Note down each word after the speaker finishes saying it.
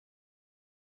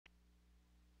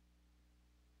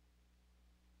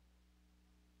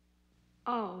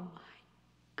Oh,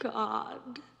 my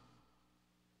God.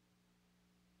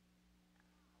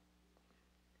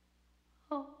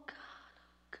 Oh,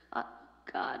 God,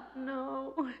 God,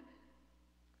 no. Oh,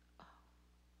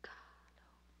 God,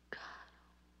 oh,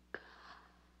 God,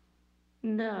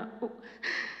 no.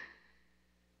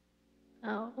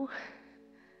 No.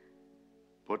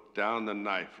 Put down the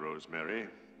knife, Rosemary.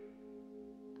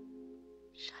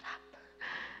 Shut up.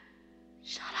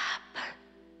 Shut up.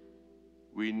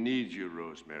 We need you,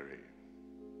 Rosemary.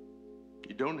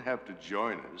 You don't have to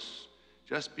join us.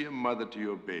 Just be a mother to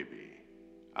your baby.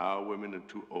 Our women are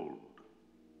too old.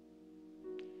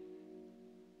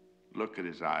 Look at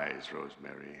his eyes,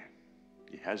 Rosemary.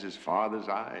 He has his father's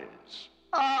eyes.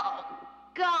 Oh,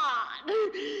 God.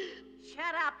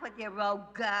 Shut up with your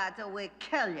old gods or we'll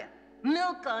kill you.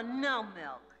 Milk or no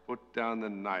milk. Put down the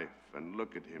knife and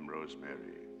look at him,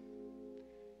 Rosemary.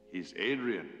 He's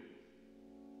Adrian,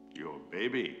 your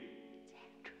baby.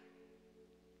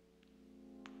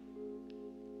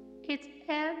 It's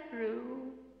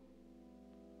Andrew.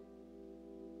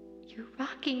 You're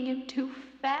rocking him too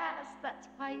fast. That's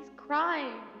why he's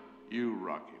crying. You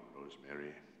rock him,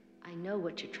 Rosemary. I know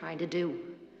what you're trying to do.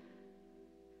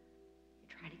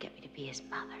 You're trying to get me to be his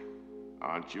mother.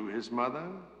 Aren't you his mother?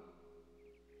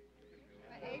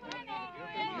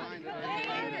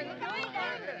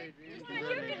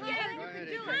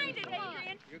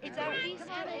 It's our Easter,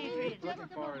 Adrian. Looking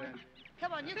for it, Andrew.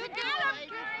 Come on, you can do it.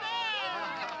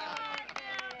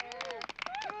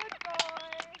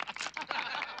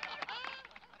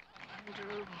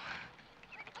 Andrew.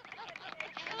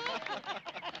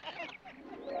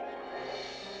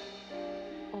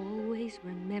 Always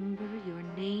remember your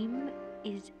name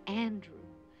is Andrew.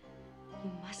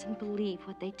 You mustn't believe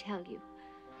what they tell you.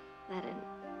 That an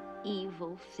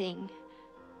evil thing,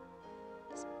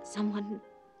 someone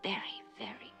very,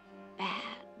 very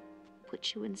bad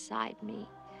put you inside me.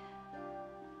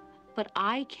 But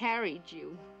I carried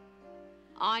you.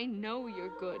 I know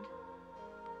you're good.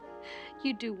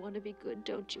 You do want to be good,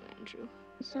 don't you, Andrew?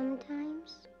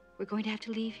 Sometimes. We're going to have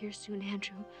to leave here soon,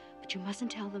 Andrew, but you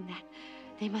mustn't tell them that.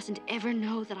 They mustn't ever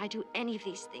know that I do any of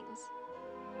these things.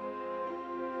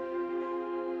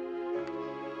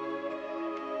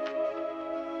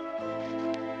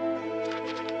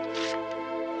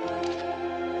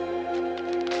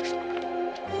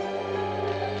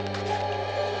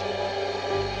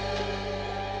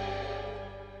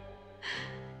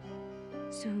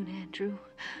 Soon, Andrew.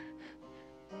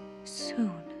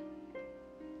 Soon.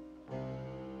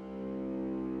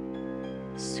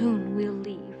 Soon we'll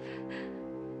leave.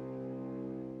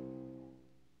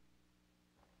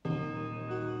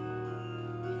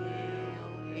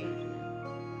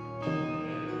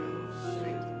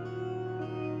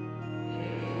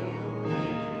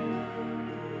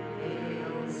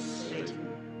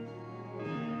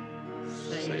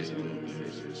 Satan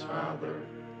is his father,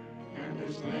 and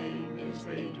his name is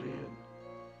Adrian.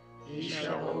 He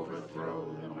shall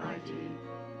overthrow the mighty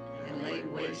and lay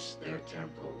waste their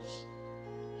temples.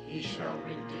 He shall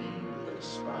redeem the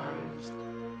despised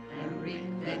and wreak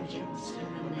vengeance in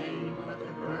the name of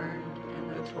the burned and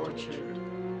the tortured.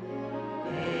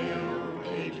 Hail,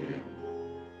 Adrian.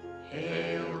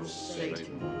 Hail,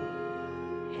 Satan.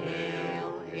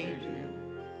 Hail, Adrian.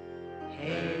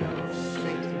 Hail,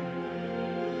 Satan.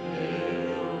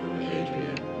 Hail,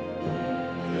 Adrian.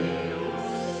 Hail,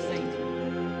 Satan.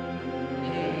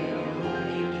 Hail,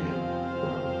 Adrian.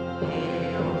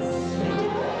 Hail, Satan.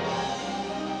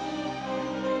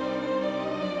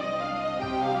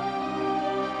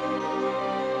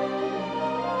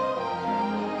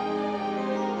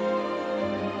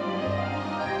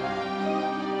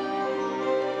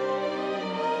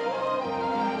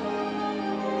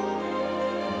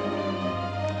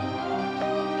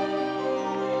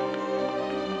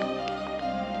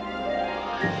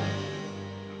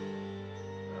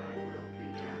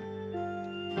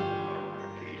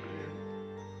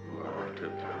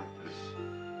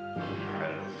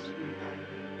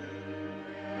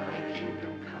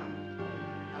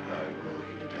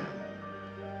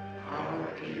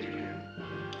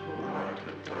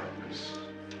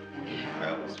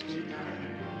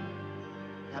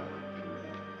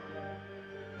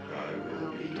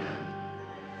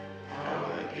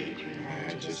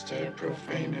 Magister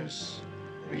Profanus,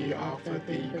 we offer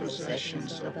thee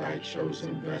possessions of thy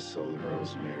chosen vessel,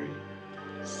 Rosemary.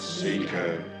 Seek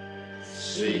her,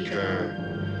 seek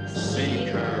her, seek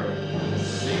her,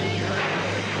 seek her.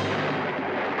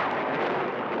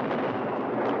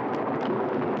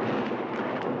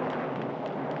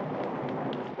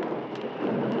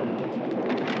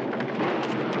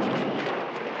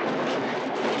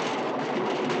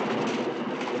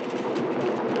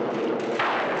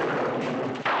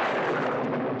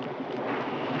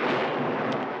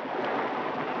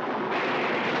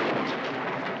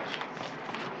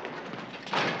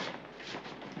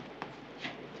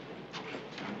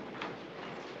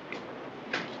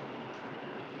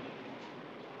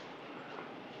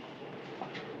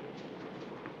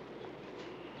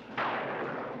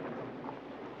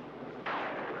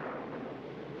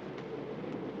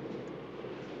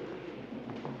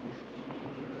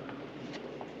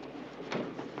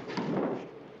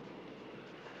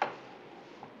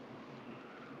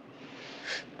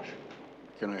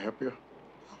 Can I help you?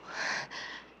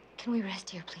 Can we rest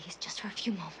here, please, just for a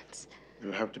few moments?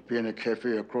 You'll have to be in a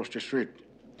cafe across the street.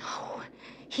 No,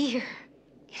 here.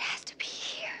 It has to be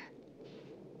here.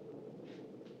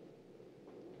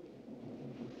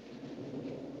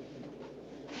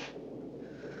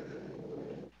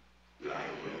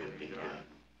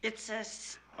 It's a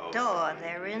store.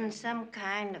 They're in some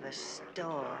kind of a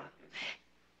store.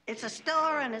 It's a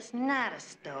store and it's not a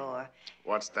store.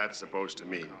 What's that supposed to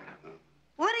mean?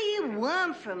 What do you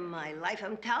want from my life?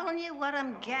 I'm telling you what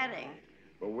I'm getting.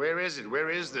 Well, where is it? Where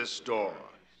is this store?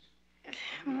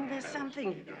 There's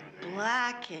something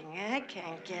blocking. I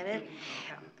can't get it.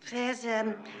 There's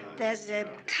a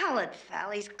colored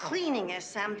fella. He's cleaning or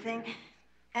something.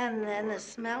 And then the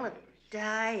smell of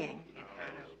dying.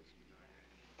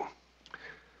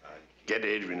 Get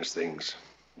Adrian's things.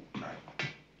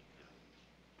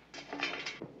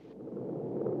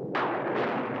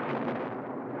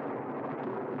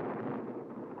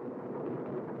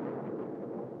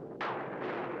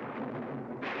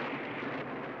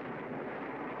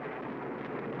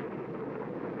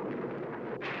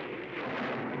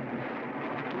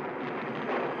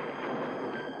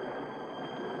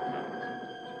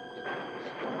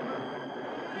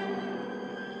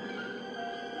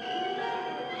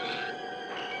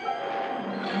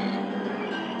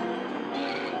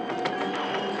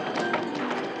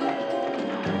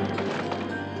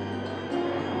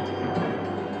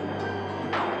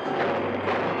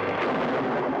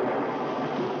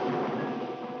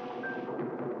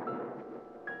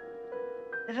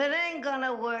 If it ain't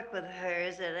gonna work with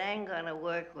hers, it ain't gonna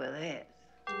work with his.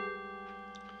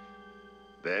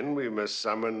 Then we must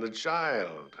summon the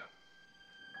child.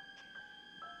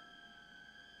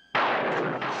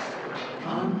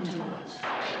 Come to us,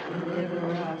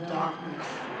 deliverer of darkness.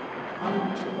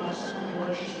 Come to us,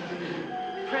 worship you.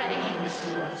 Pray, Come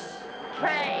to us.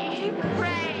 pray,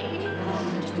 pray.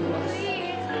 Come to us.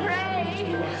 Please, pray.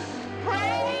 To us.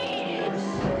 Pray.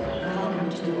 Come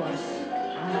to us.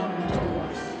 Come to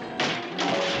us.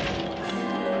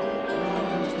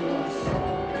 Come to us. Come to us.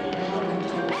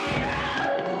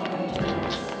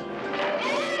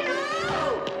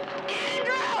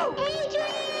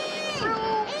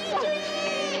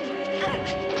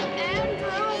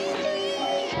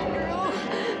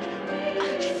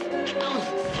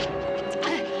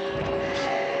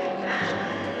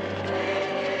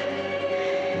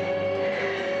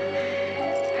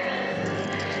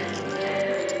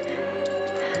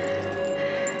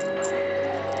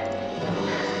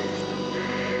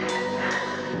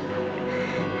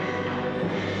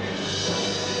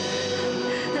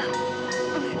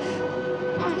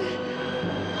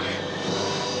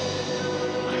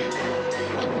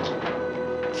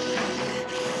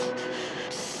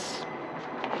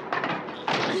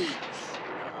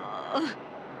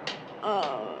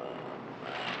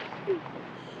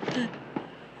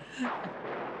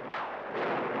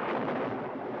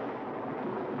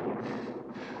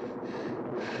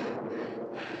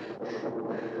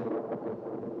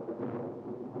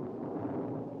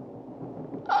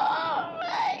 Oh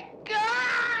my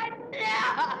God!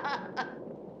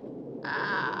 No!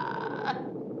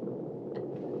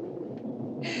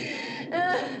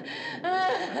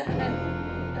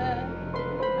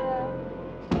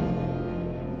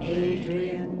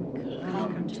 Adrian,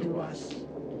 come to us.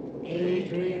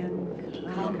 Adrian,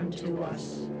 come to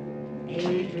us.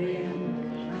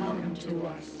 Adrian, come to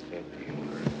us.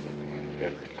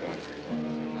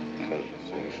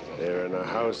 They're in a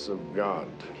house of God.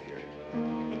 I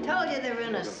told you they're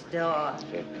in a store.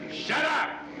 Shut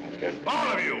up!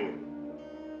 All of you!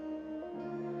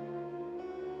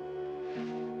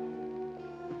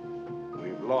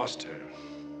 We've lost her.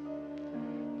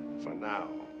 For now.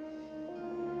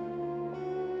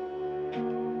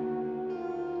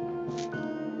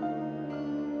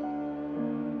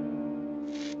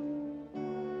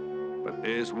 But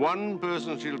there's one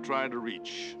person she'll try to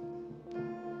reach.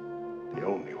 The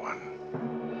only one.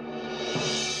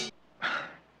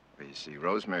 Well, you see,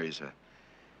 Rosemary's a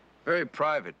very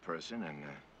private person, and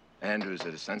Andrew's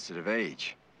at a sensitive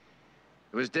age.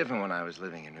 It was different when I was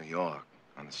living in New York.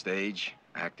 On the stage,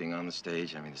 acting on the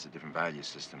stage. I mean, there's a different value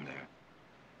system there.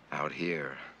 Out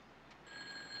here,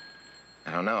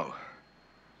 I don't know.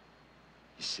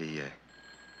 You see,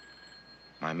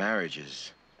 my marriage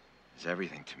is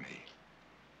everything to me.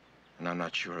 And I'm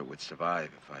not sure it would survive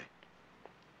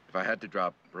if I had to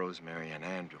drop Rosemary and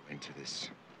Andrew into this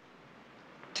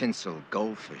tinsel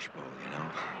goldfish bowl, you know?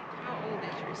 How old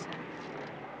is your son?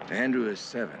 Andrew is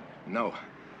 7. No,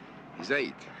 he's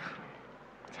 8.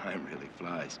 Time really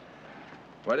flies.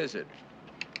 What is it?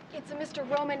 It's a Mr.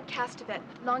 Roman Castevet.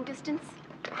 Long distance?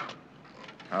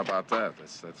 How about that?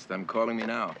 That's them calling me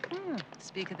now.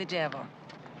 Speak of the devil.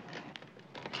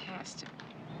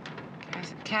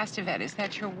 Castevet, is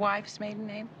that your wife's maiden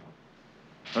name?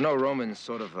 Oh, no, Roman's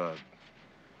sort of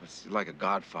it's like a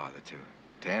godfather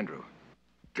to Andrew.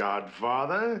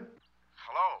 Godfather?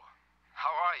 Hello. How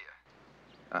are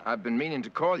you? I've been meaning to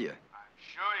call you. I'm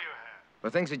sure you have.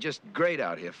 But things are just great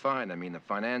out here, fine. I mean, the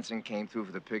financing came through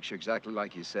for the picture exactly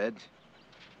like you said.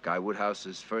 Guy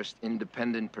Woodhouse's first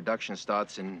independent production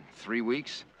starts in 3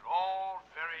 weeks. We're all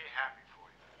very happy for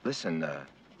you. Listen,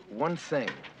 one thing.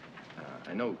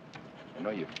 I know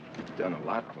you've done a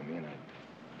lot for me, and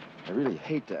I really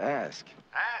hate to ask.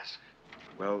 Ask.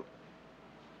 Well,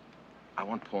 I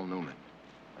want Paul Newman.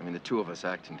 I mean, the two of us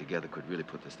acting together could really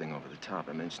put this thing over the top.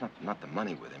 I mean, it's not the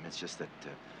money with him. It's just that,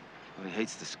 well, he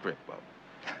hates the script. Well,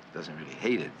 doesn't really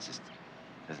hate it. It's just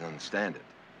doesn't understand it.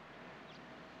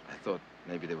 I thought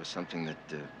maybe there was something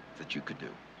that you could do.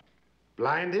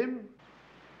 Blind him?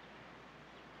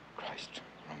 Christ,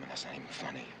 Roman, that's not even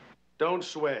funny. Don't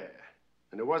swear.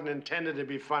 And it wasn't intended to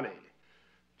be funny.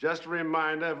 Just a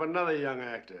reminder of another young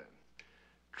actor.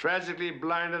 Tragically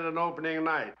blinded on opening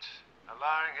night,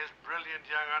 allowing his brilliant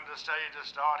young understudy to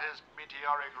start his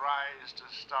meteoric rise to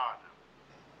stardom.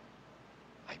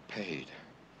 I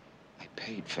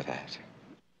paid for that.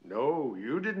 No,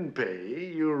 you didn't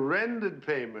pay. You rendered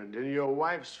payment in your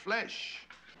wife's flesh.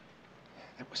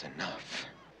 That was enough.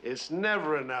 It's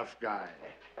never enough, Guy.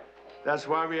 That's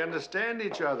why we understand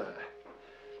each other.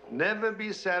 Never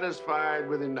be satisfied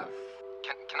with enough.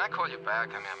 Can I call you back?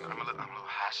 I mean, I'm a little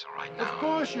hassled right now. Of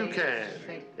course you can.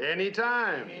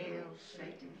 Anytime.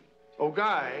 Oh,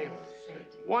 Guy,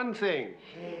 one thing.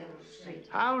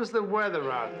 How's the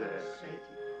weather out there?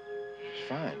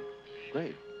 Fine.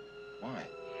 Great. Why?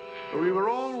 We were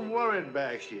all worried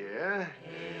back here.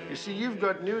 You see, you've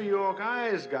got New York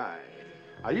eyes, Guy.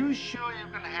 Are you sure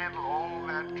you can handle all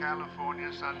that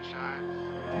California sunshine?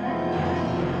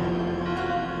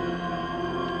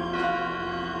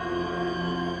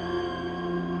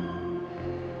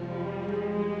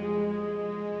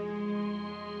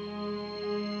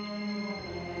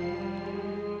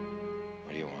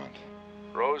 What do you want?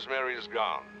 Rosemary's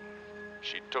gone.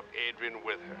 She took Adrian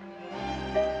with her.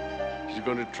 She's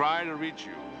going to try to reach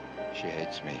you. She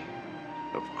hates me.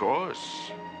 Of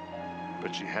course.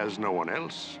 But she has no one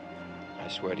else. I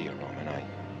swear to you, Roman,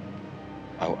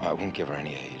 I won't give her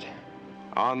any aid.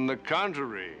 On the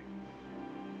contrary,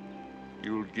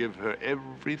 you'll give her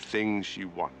everything she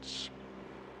wants.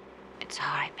 It's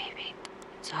all right, baby.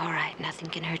 It's all right. Nothing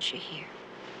can hurt you here.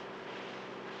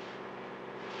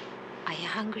 Are you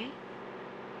hungry?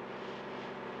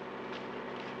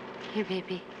 Here,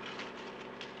 baby.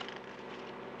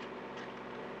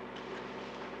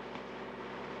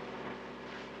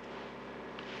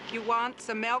 You want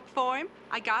some milk for him?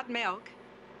 I got milk.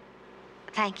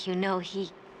 Thank you. No, he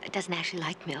doesn't actually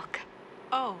like milk.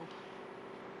 Oh.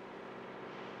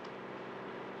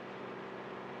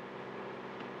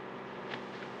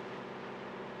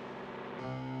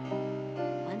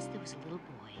 Once there was a little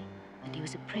boy, and he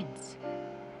was a prince.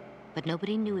 But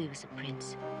nobody knew he was a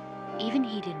prince. Even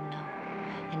he didn't know.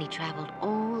 And he traveled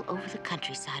all over the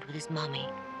countryside with his mommy.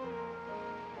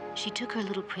 She took her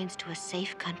little prince to a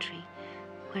safe country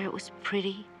where it was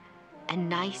pretty and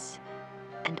nice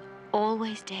and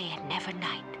always day and never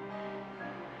night.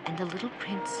 And the little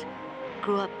prince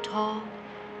grew up tall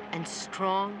and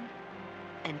strong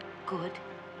and good.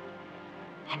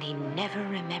 And he never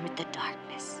remembered the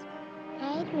darkness.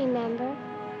 I'd remember.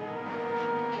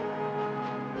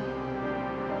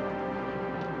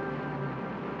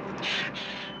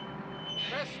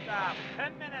 Rest stop,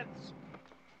 10 minutes.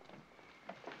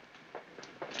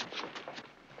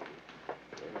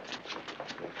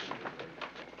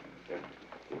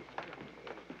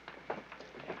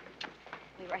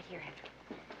 Wait right here, Andrew.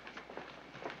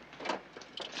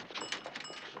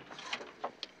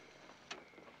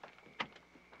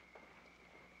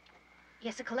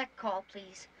 Yes, a collect call,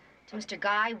 please, to Mr.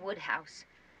 Guy Woodhouse.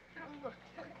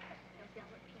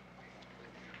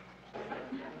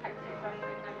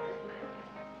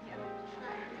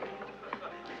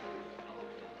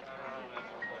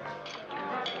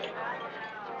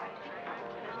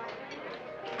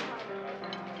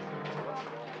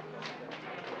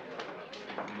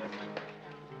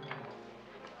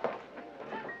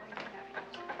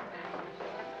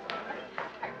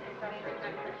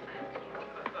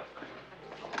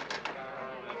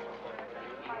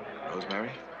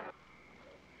 Rosemary?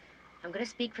 I'm going to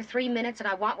speak for 3 minutes, and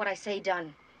I want what I say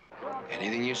done.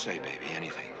 Anything you say, baby,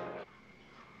 anything.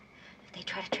 If they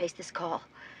try to trace this call,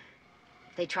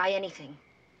 if they try anything,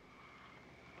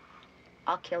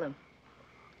 I'll kill him.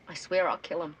 I swear I'll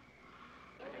kill him.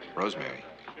 Rosemary,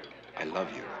 I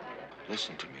love you.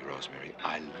 Listen to me, Rosemary.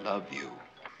 I love you.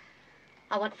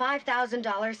 I want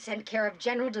 $5,000 sent care of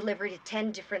general delivery to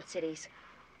 10 different cities.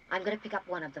 I'm gonna pick up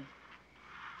one of them.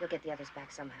 You'll get the others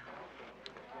back somehow.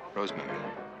 Rosemary,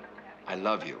 I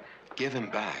love you. Give him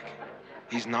back.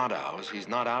 He's not ours. He's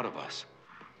not out of us.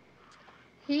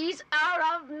 He's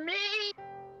out of me!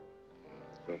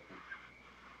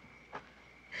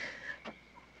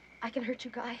 I can hurt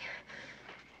you, Guy.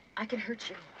 I can hurt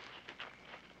you.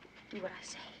 Do what I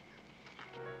say.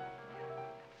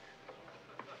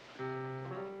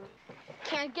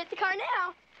 Can't get the car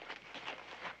now.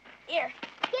 Here,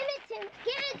 give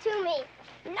it to me.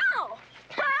 No.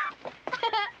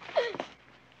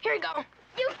 Here you go.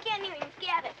 You can't even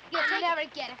get it. You'll never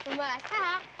get it from us.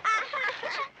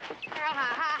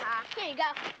 Here you go.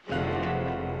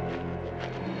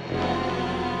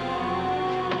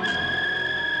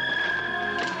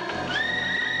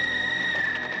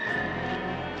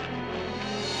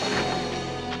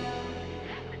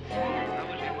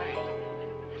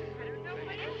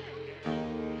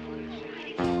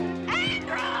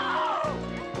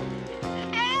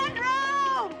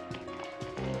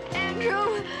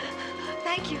 Andrew!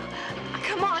 Thank you.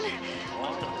 Come on.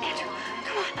 Andrew,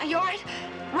 come on. Are you all right?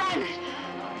 Run.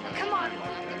 Come on.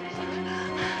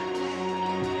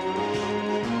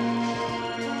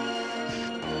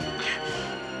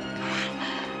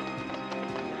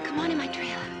 Come on in my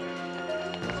trailer.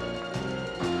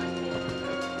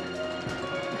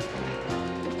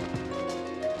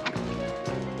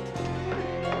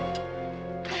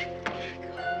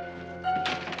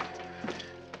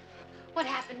 What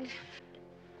happened?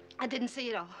 I didn't see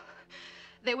it all.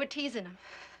 They were teasing him.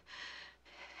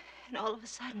 And all of a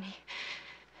sudden,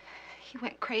 he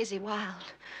went crazy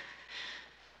wild.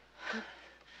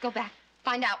 Go back.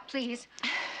 Find out, please.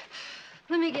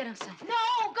 Let me get him something.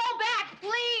 No, go back,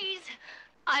 please.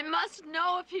 I must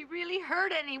know if he really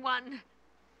hurt anyone.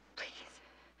 Please.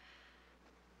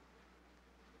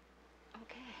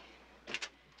 Okay.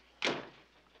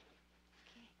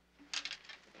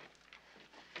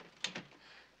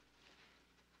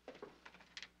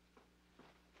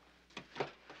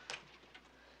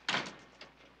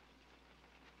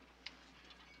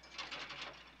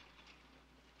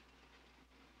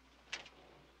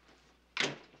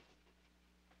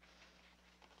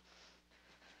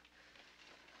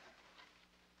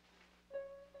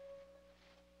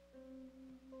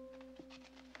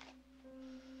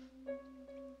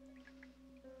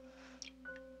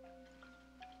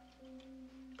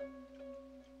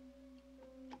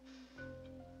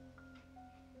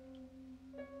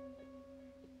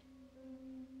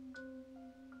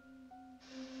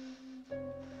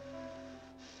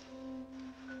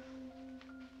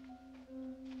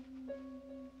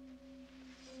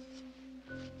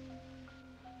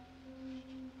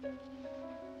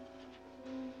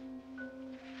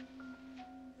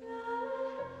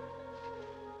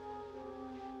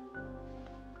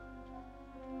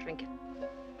 Drink it.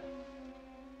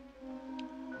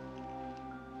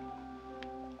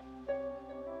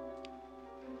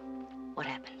 What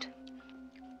happened?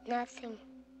 Nothing.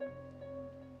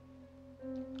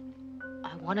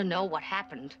 I want to know what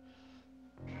happened.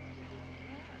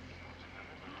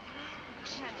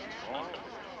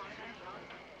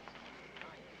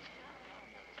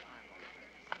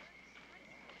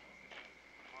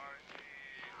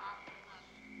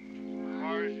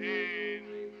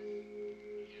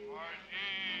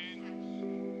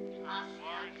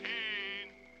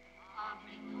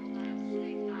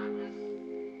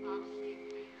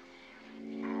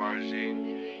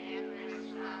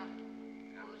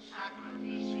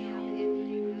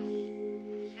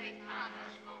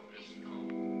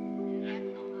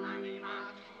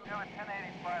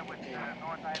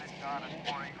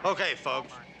 Okay,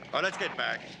 folks. All right, let's get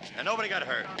back. And nobody got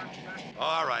hurt.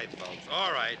 All right, folks.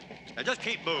 All right. Now just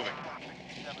keep moving.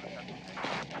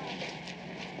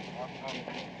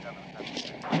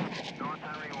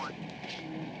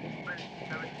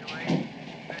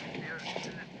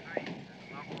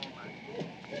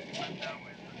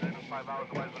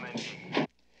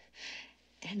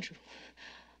 Andrew,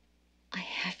 I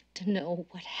have to know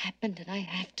what happened, and I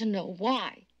have to know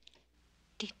why.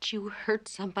 Did you hurt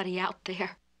somebody out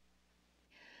there?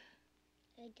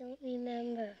 I don't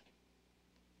remember.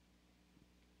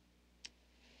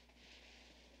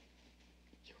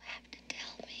 You have to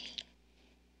tell me.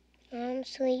 I'm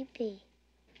sleepy.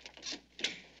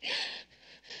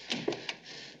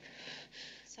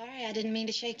 Sorry, I didn't mean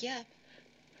to shake you up.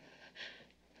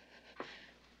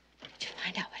 Did you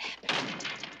find out what happened?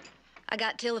 I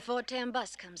got till the 410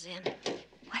 bus comes in.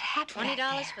 hat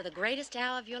 $20 for the greatest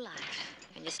hour of your life.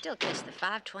 And you still catch the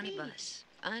 5:20 bus.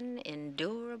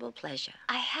 Unendurable pleasure.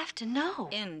 I have to know.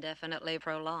 Indefinitely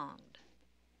prolonged.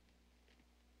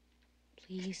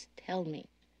 Please tell me.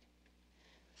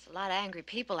 There's a lot of angry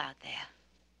people out there.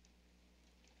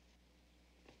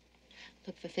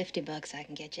 Look, for $50, I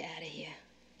can get you out of here.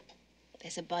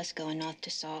 There's a bus going north to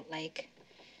Salt Lake.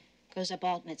 Goes up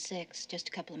Alton at 6, just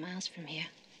a couple of miles from here.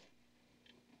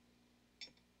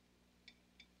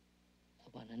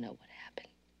 I want to know what happened.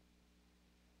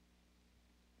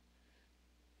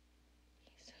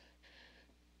 Please.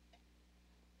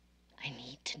 I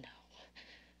need to know.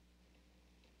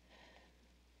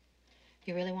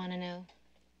 You really want to know?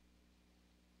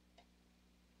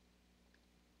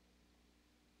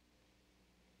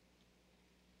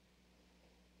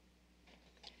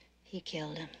 He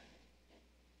killed him.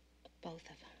 Both of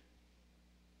them.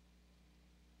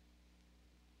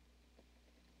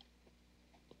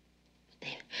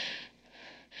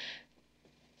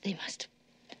 They must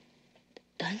have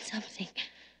done something.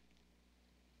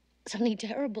 Something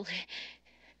terrible.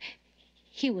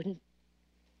 He wouldn't.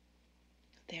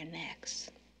 Their necks.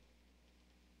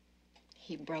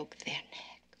 He broke their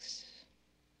necks.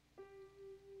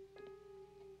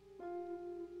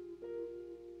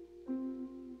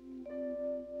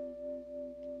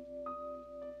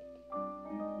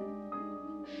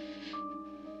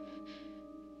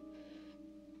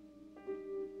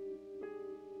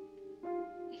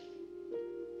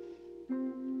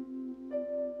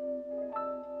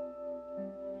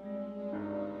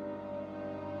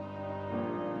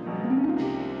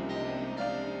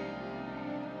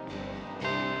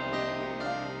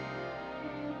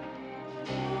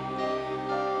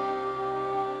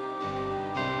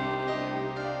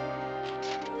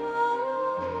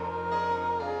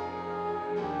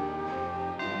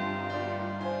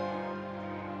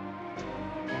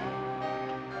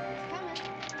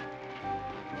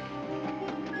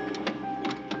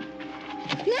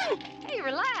 Hey,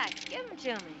 relax. Give him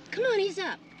to me. Come on, he's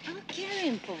up. I'll carry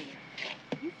him for you.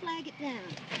 You flag it down.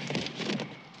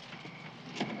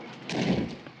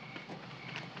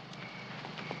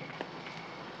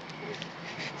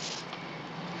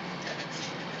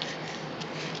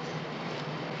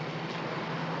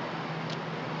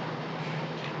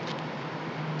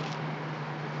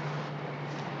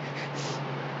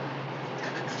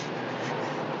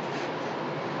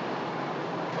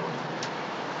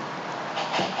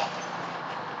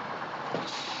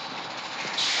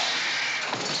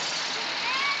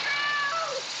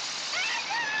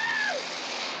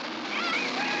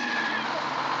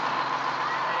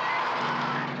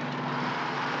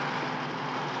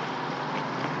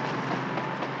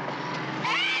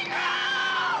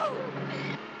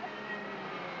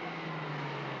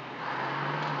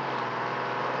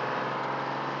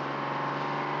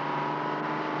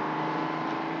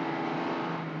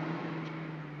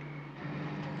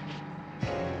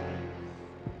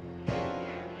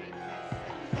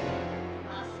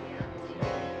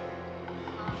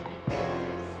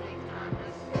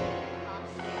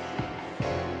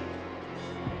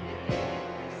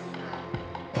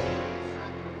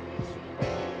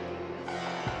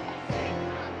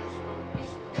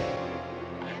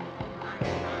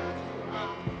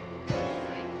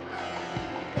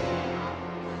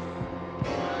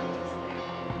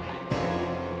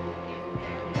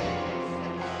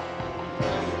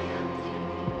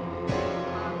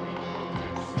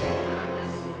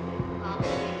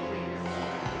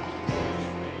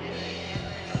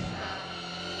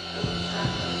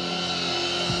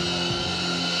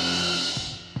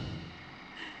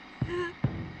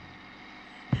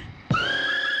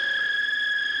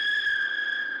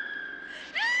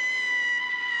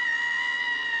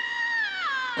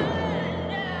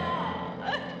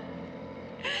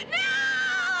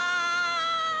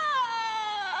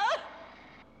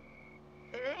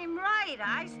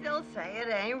 I still say it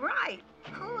ain't right.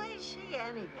 Who is she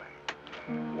anyway?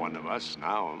 One of us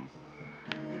now.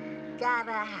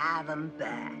 Gotta have him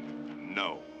back.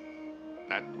 No,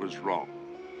 that was wrong.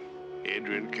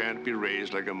 Adrian can't be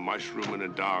raised like a mushroom in a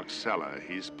dark cellar.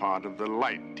 He's part of the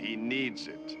light. He needs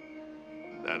it.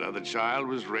 That other child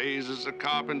was raised as a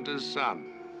carpenter's son.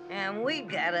 And we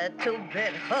got a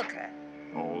two-bit hooker.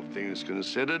 All things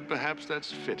considered, perhaps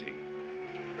that's fitting.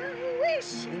 Who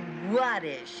is she? What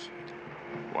is she?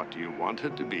 What do you want her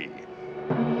to be?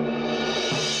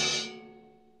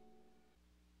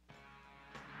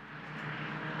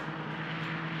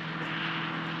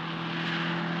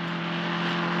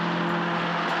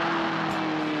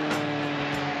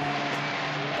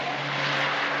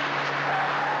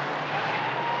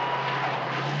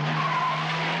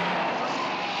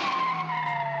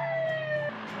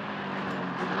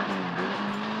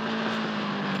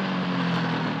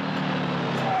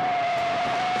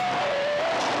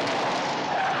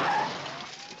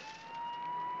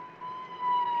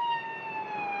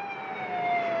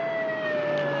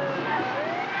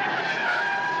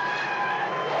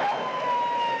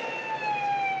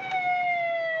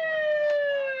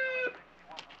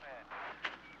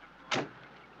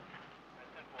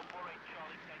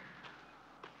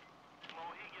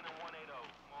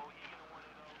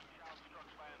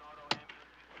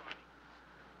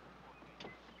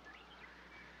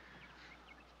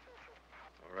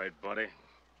 right, buddy.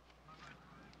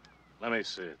 Let me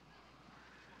see it.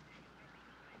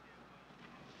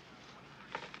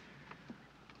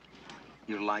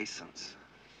 Your license.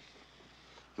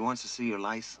 He wants to see your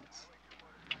license.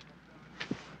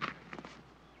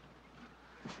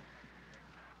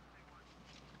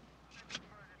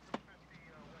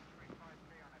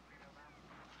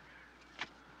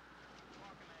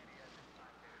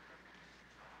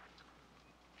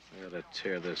 I gotta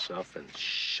tear this off and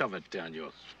shove it down your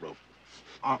throat.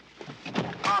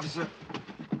 Officer.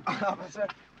 Officer.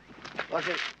 Look,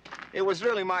 it was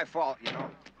really my fault, you know.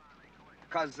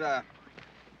 Because,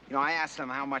 you know, I asked him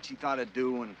how much he thought it'd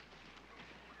do and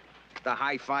the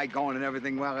hi-fi going and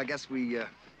everything. Well, I guess we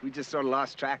just sort of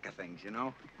lost track of things, you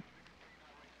know?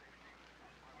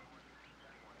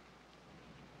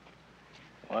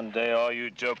 One day, all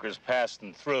you jokers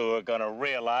passing through are gonna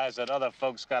realize that other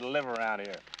folks gotta live around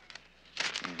here.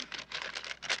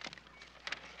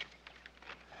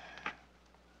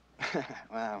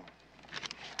 Wow.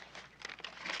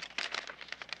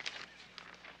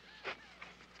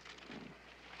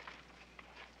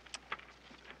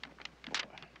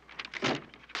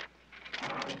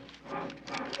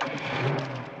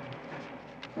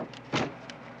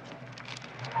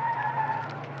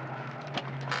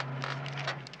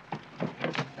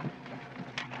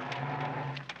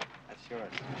 That's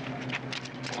yours.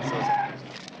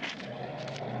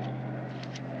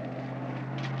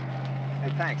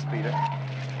 Hey, thanks, Peter.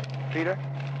 Peter?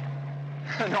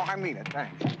 No, I mean it,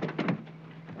 thanks.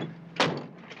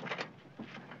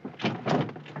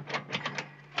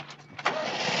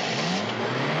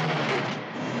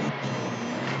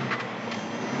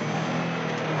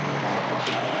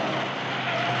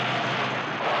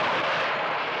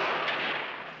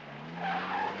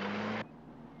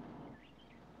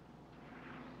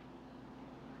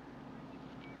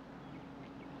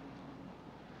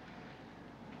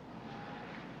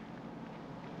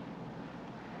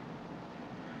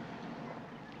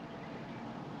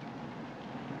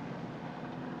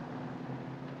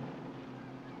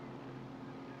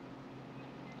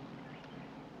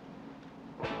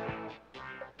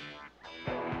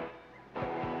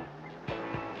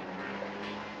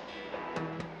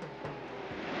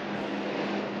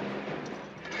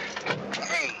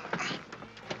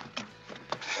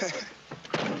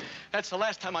 That's the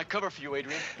last time I cover for you,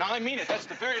 Adrian. Now, I mean it. That's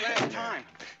the very last time.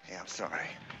 Yeah, I'm sorry.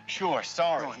 Sure,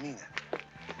 sorry. No, I mean it.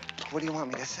 What do you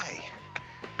want me to say?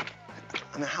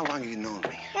 I mean, how long have you known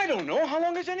me? I don't know. How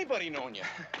long has anybody known you?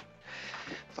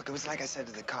 Look, it was like I said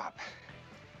to the cop.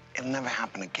 It'll never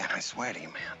happen again, I swear to you,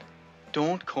 man.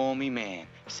 Don't call me man.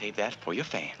 Save that for your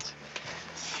fans.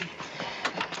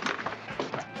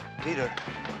 Peter.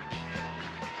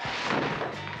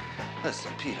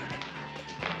 Listen, Peter.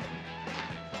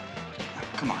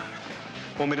 Come on.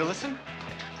 Want me to listen?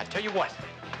 I tell you what.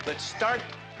 Let's start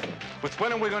with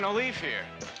when are we going to leave here?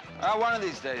 One of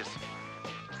these days.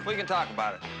 We can talk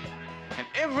about it. And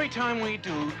every time we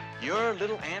do, your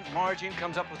little Aunt Margine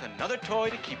comes up with another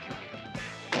toy to keep you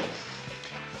here.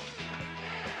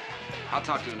 I'll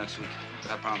talk to you next week.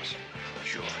 I promise.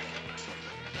 Sure.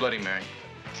 Bloody Mary.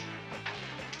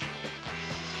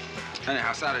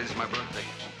 Anyhow, Saturday's my birthday.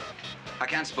 I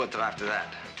can't split till after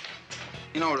that.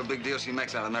 You know what a big deal she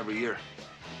makes out of them every year.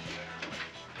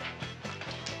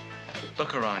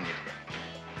 Look around you.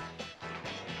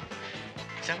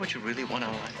 Is that what you really want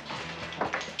out of life?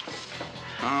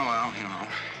 Oh, well, you know.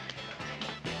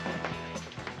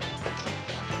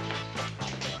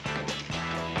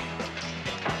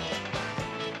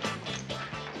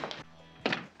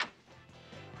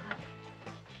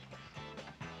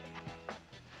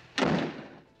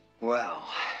 Well,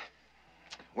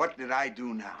 what did I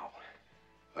do now?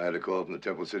 I had a call from the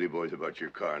Temple City boys about your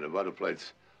car. Nevada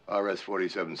plates RS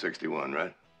 4761,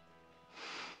 right?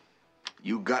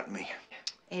 You got me.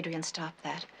 Adrian, stop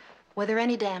that. Were there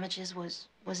any damages? Was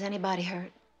anybody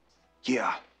hurt?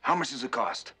 Yeah. How much does it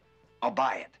cost? I'll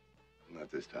buy it. Not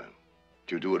this time.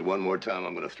 If you do it one more time,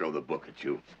 I'm going to throw the book at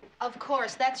you. Of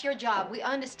course, that's your job. We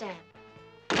understand.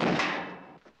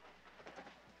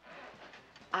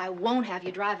 I won't have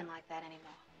you driving like that anymore.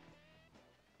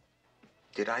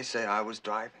 Did I say I was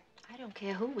driving? I don't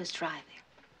care who was driving.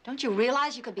 Don't you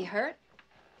realize you could be hurt?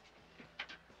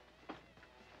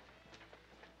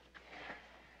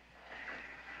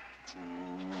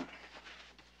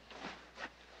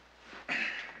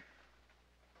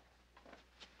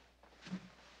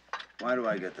 Why do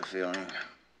I get the feeling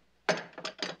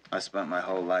I spent my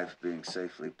whole life being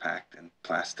safely packed in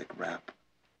plastic wrap?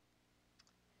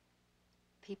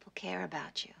 People care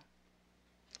about you.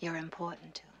 You're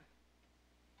important to them.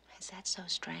 Is that so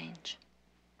strange?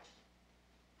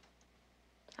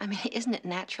 I mean, isn't it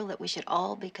natural that we should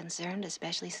all be concerned,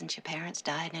 especially since your parents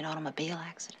died in an automobile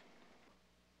accident?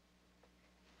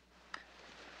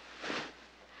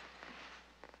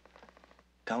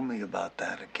 Tell me about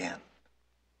that again.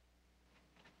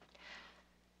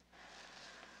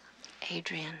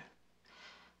 Adrian,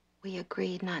 we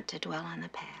agreed not to dwell on the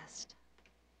past.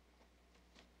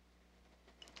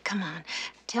 Come on,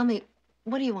 tell me,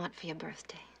 what do you want for your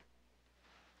birthday?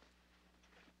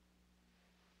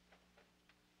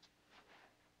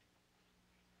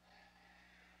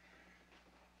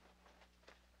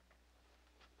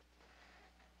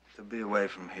 To be away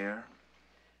from here.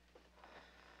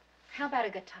 How about a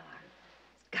guitar?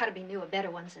 It's gotta be newer,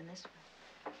 better ones than this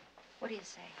one. What do you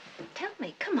say? Tell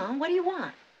me, come on, what do you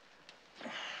want?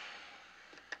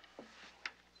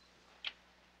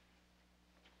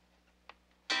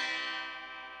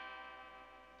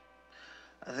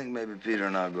 I think maybe Peter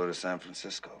and I'll go to San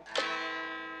Francisco.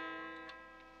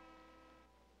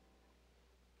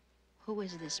 Who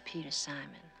is this Peter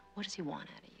Simon? What does he want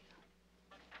out of you?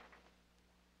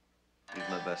 He's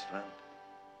my best friend.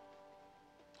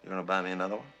 You gonna buy me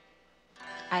another one?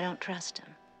 I don't trust him.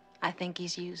 I think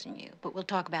he's using you, but we'll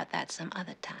talk about that some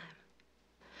other time.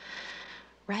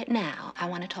 Right now, I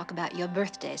want to talk about your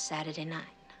birthday Saturday night.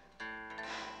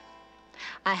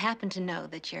 I happen to know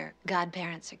that your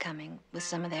godparents are coming with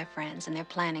some of their friends, and they're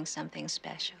planning something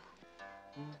special.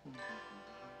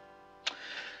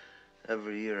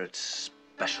 Every year it's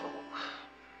special.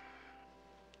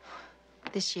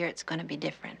 This year, it's going to be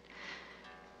different.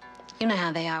 You know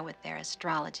how they are with their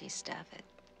astrology stuff.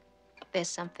 There's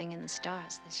something in the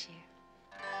stars this year.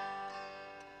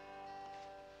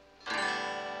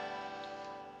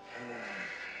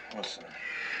 Listen.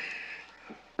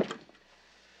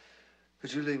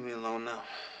 Could you leave me alone now?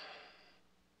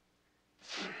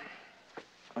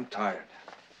 I'm tired.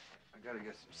 I gotta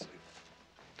get some sleep.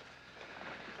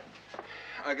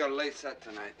 I got a late set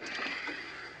tonight.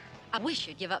 I wish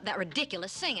you'd give up that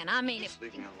ridiculous singing. I mean, Just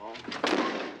leave me alone.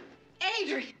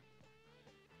 Adrian!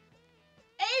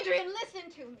 Adrian,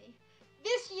 listen to me.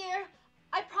 This year,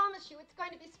 I promise you it's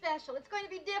going to be special. It's going to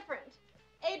be different.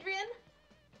 Adrian,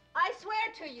 I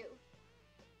swear to you.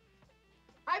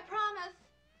 I promise.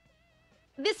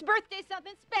 This birthday,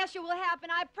 something special will happen.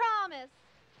 I promise.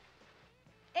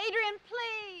 Adrian,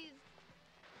 please.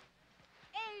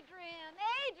 Adrian,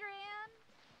 Adrian.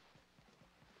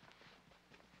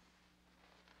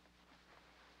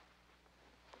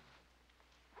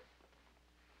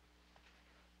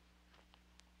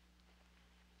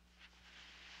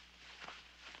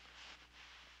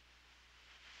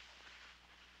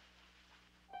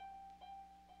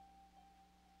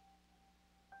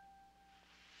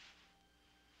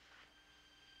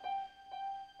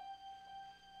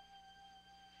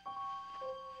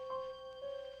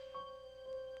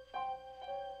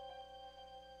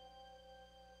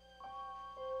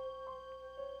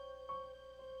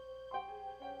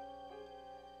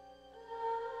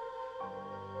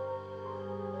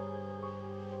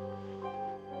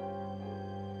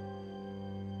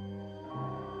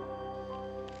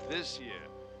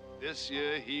 This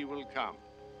year he will come.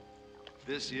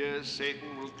 This year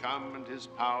Satan will come and his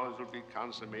powers will be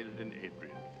consummated in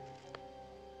Adrian.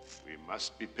 We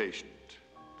must be patient.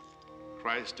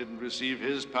 Christ didn't receive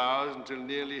his powers until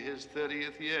nearly his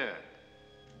 30th year.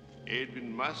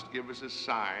 Adrian must give us a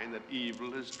sign that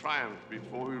evil has triumphed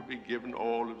before he will be given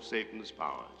all of Satan's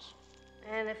powers.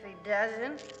 And if he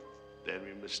doesn't? Then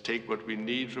we must take what we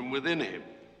need from within him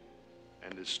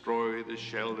and destroy the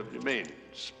shell that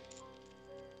remains.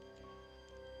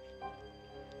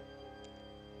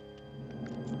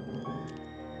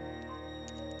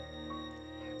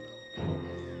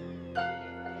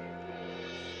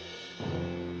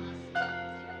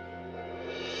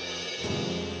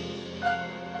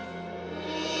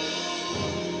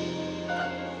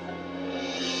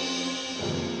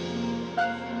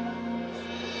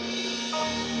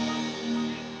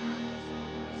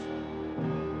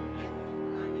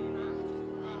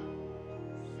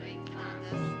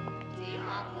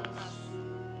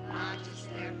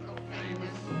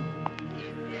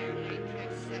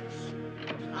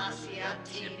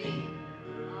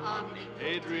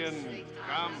 Adrian,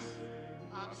 come.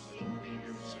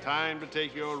 It's time to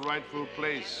take your rightful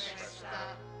place.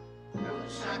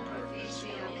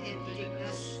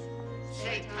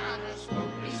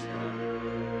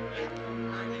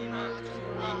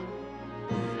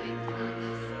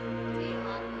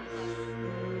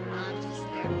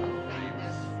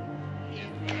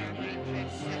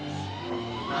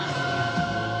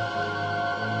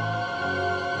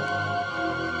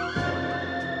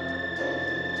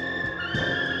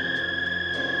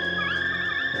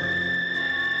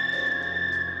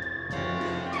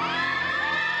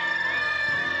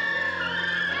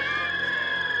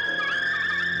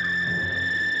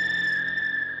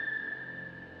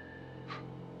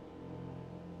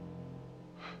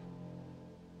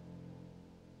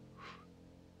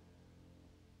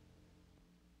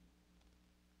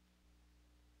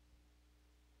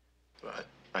 But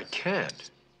I can't.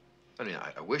 I mean,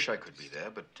 I wish I could be there,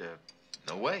 but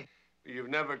no way. You've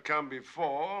never come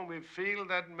before, and we feel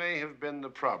that may have been the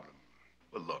problem.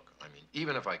 Well, look, I mean,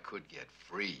 even if I could get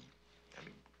free, I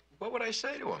mean, what would I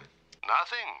say to him?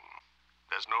 Nothing.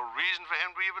 There's no reason for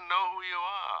him to even know who you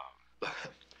are.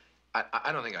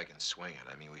 I don't think I can swing it.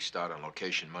 I mean, we start on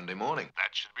location Monday morning.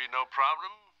 That should be no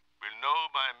problem. We'll know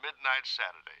by midnight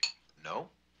Saturday. No?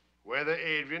 Whether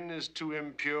Adrian is too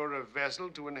impure a vessel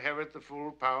to inherit the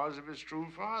full powers of his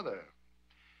true father.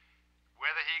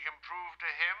 Whether he can prove to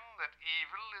him that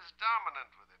evil is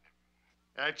dominant within him.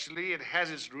 Actually, it has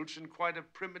its roots in quite a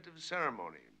primitive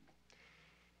ceremony.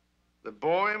 The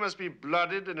boy must be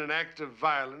blooded in an act of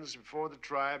violence before the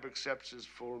tribe accepts his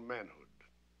full manhood.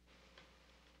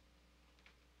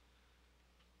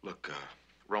 Look,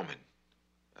 Roman,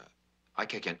 I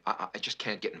just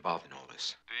can't get involved in all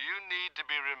this. Do you need to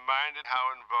be reminded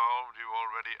how involved you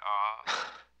already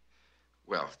are?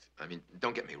 Well, I mean,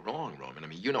 don't get me wrong, Roman. I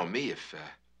mean, you know me.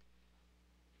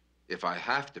 If I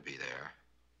have to be there,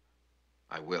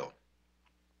 I will.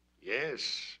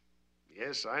 Yes.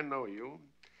 Yes, I know you.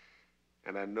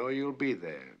 And I know you'll be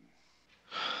there.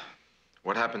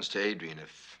 What happens to Adrian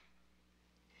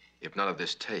if none of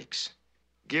this takes?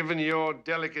 Given your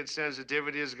delicate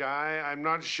sensitivities, Guy, I'm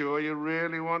not sure you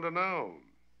really want to know.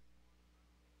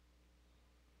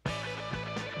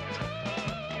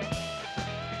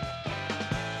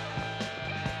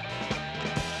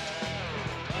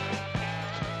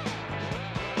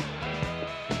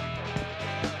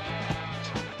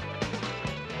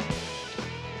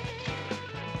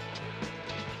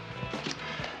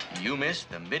 You missed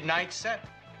the midnight set.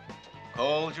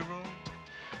 Cold your room.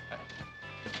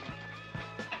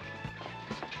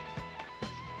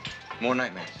 More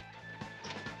nightmares.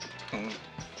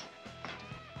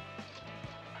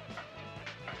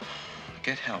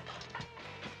 Get help.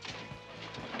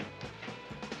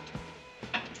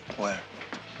 Where?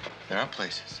 There are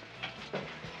places.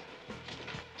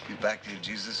 You back to your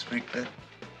Jesus freak bit?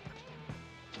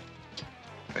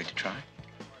 Afraid to try?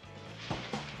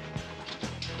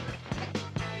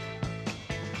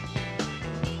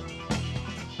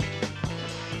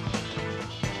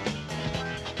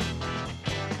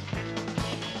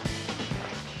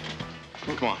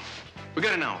 Come on. We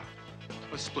got an hour.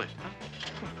 Let's split,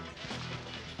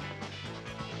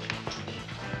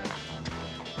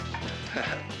 huh?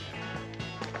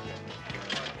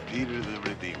 Peter the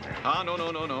Redeemer. Ah, no.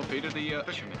 Peter the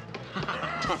fisherman.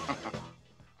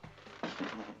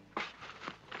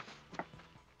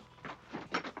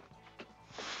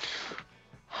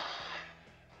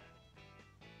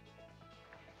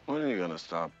 When are you gonna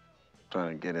stop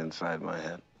trying to get inside my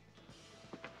head?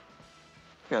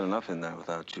 Got enough in there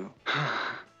without you.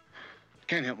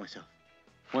 Can't help myself.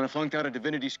 When I flunked out of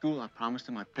divinity school, I promised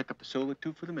them I'd pick up a soul or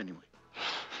two for them anyway.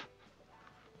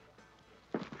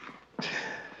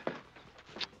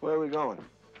 Where are we going?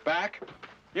 Back?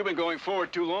 You've been going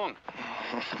forward too long.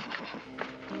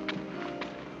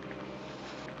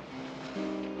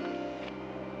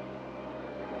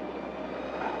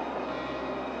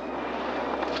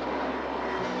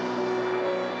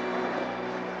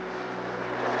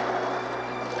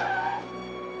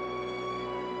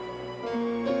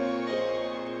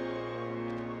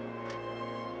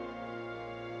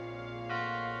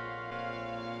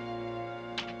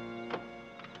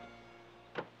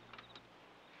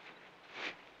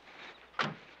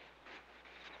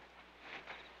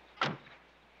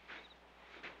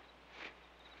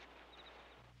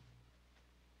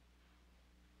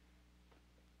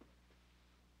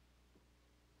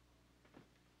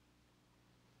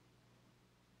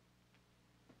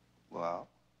 Well?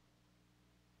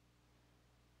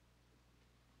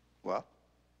 What?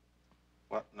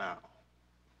 What now?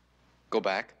 Go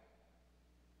back.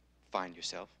 Find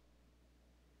yourself.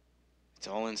 It's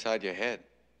all inside your head.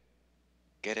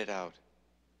 Get it out.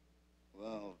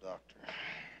 Well, Doctor.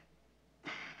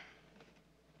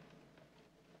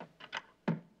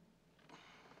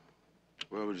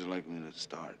 Where would you like me to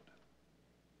start?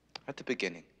 At the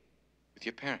beginning, with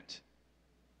your parents.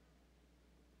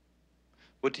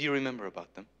 What do you remember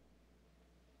about them?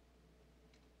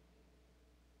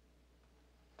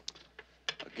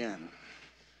 Again.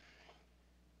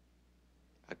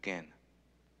 Again.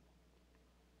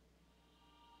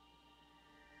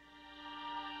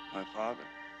 My father?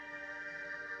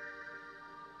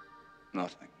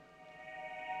 Nothing.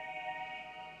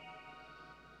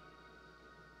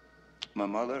 My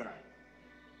mother?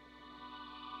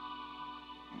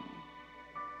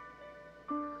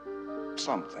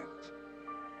 Some things.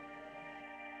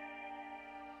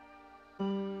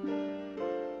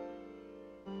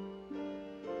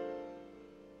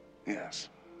 Yes.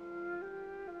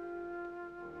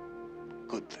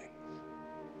 Good thing.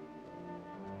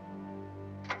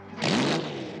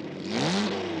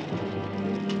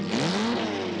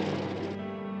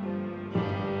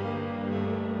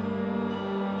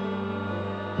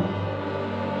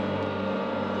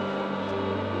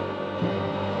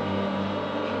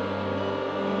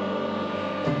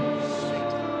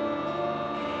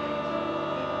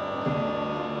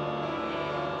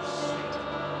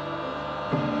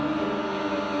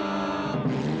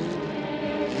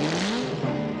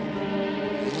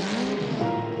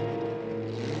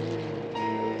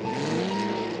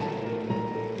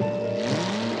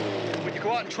 When you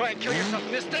go out and try and kill yourself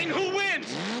in this thing, who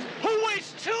wins? Who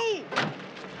wins too?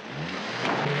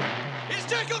 Is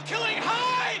Jekyll killing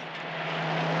Hyde?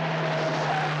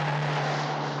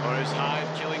 Or is Hyde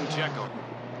killing Jekyll?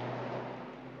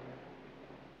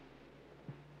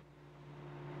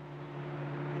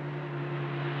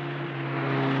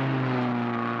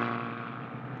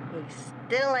 He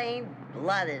still ain't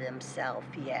blooded himself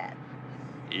yet.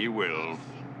 He will.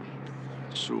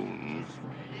 Soon.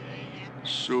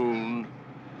 Soon.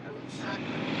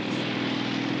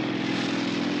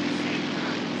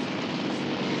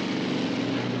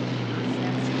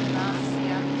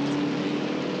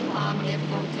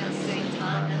 Omnipotent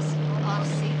Satanus,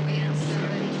 obsequient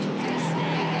servitudes,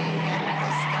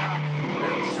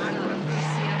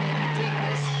 sacrificium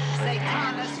indignus,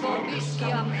 Satanus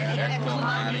vobiscium, et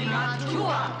humanima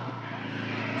tua.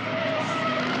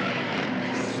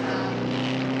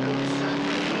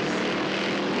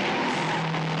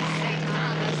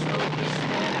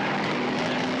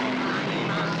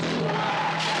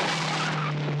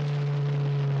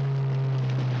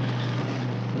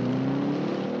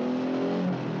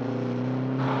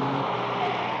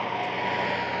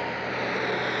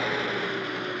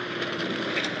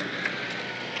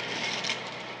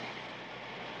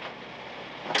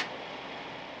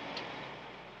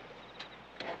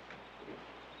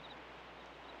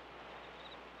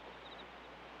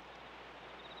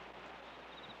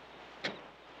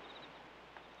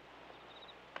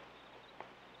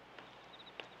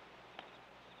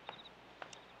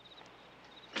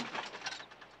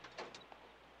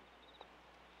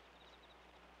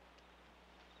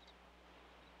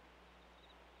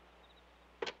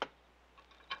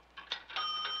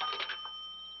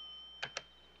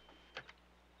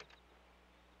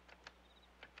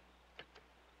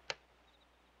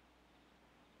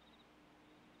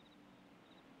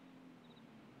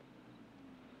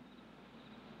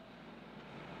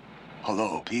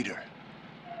 Hello, Peter.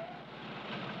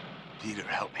 Peter,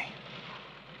 help me.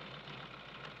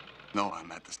 No,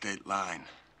 I'm at the state line.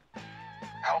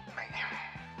 Help me.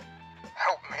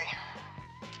 Help me.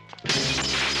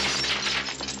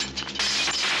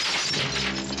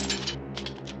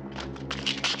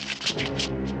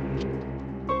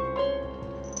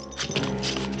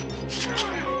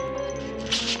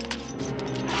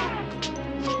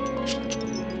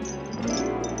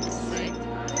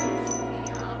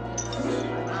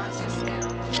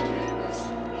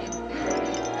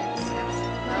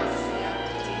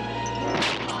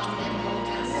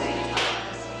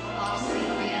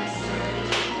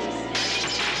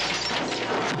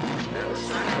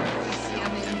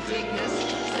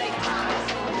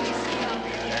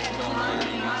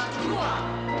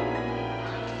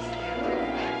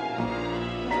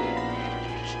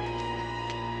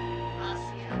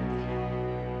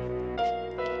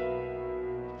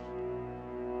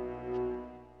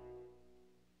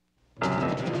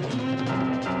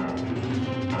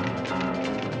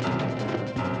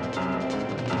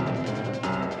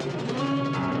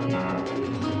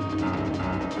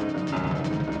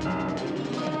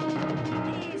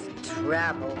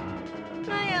 Trouble.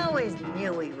 I always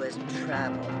knew he was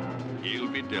trouble. He'll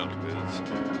be dealt with.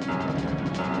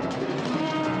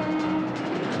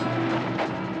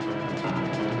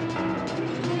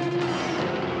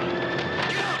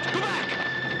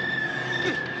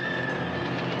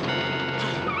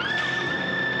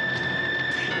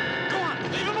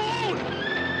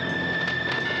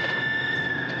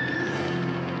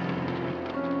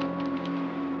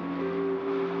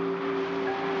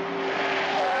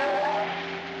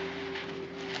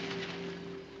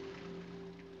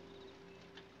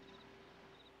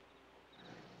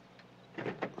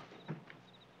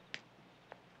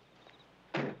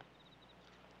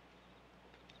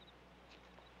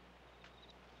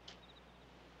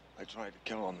 I tried to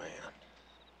kill a man.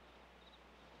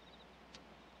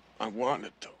 I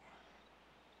wanted to.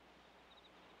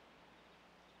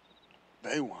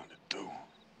 They wanted to.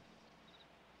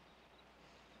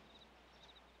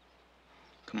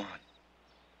 Come on.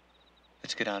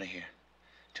 Let's get out of here.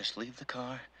 Just leave the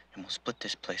car, and we'll split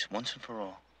this place once and for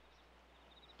all.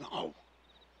 No.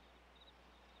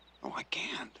 No, I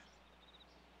can't.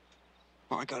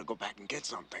 Well, I gotta go back and get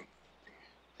something.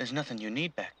 There's nothing you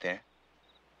need back there.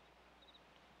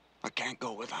 I can't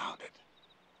go without it.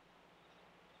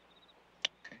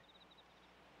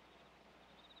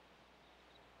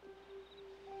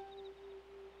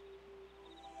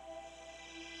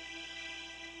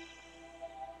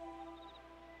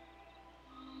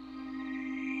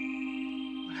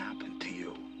 What happened to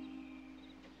you?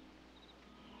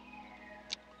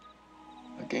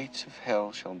 The gates of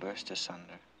hell shall burst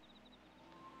asunder,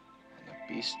 and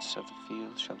the beasts of the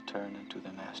field shall turn into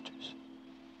their masters.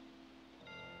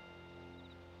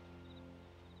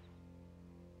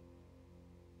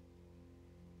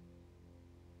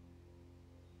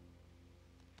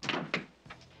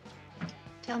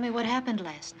 Tell me what happened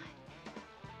last night.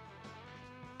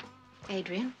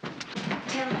 Adrian,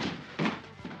 tell me.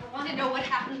 I want to know what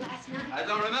happened last night. I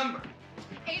don't remember.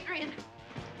 Adrian,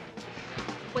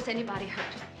 was anybody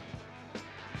hurt?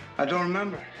 I don't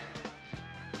remember.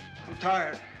 I'm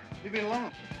tired. Leave me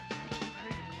alone.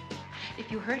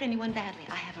 If you hurt anyone badly,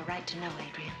 I have a right to know,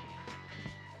 Adrian.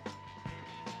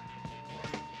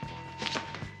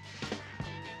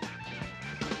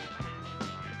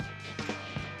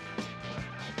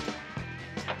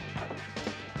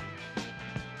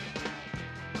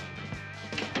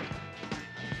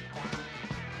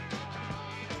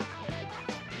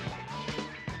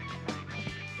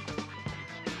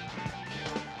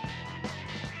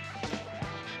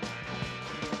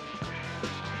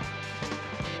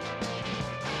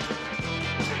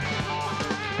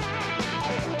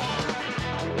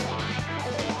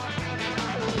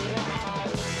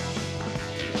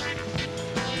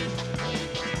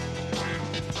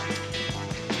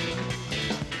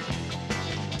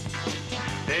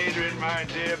 Adrian, my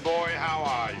dear boy, how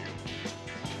are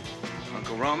you?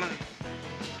 Uncle Roman?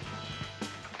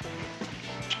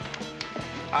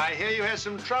 I hear you had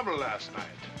some trouble last night.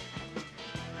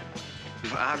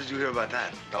 How did you hear about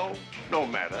that? No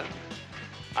matter.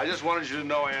 I just wanted you to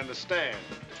know I understand.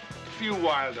 A few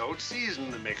wild oats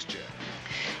season the mixture.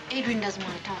 Adrian doesn't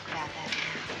want to talk about that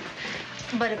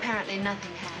now. But apparently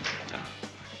nothing happened.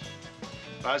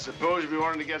 I suppose we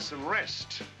wanted to get some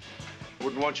rest.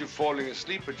 Wouldn't want you falling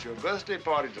asleep at your birthday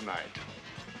party tonight.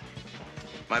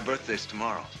 My birthday's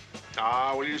tomorrow.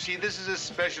 Ah, well, you see, this is a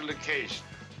special occasion.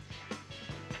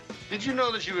 Did you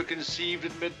know that you were conceived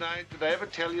at midnight? Did I ever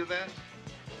tell you that?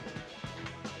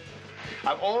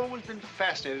 I've always been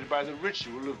fascinated by the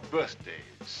ritual of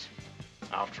birthdays.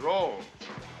 After all,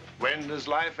 when does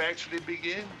life actually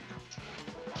begin?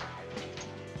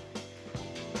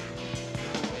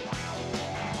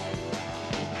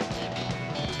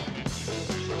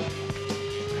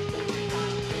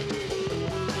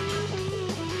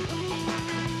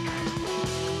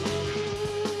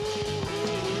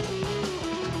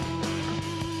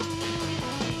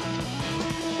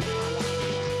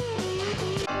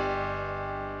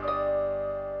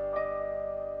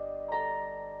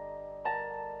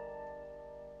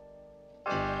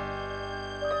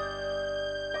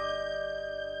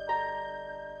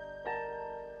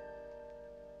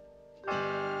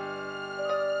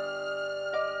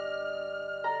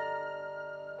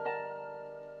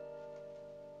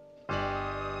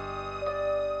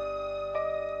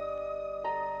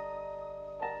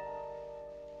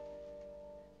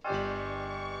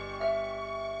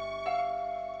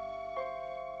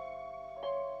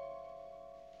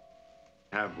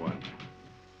 Have one.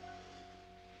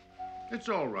 It's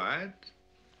all right.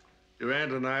 Your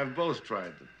aunt and I have both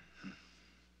tried them.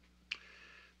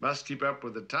 Must keep up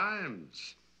with the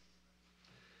times.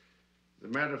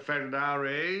 As a matter of fact, at our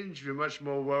age, we're much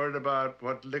more worried about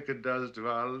what liquor does to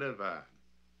our liver.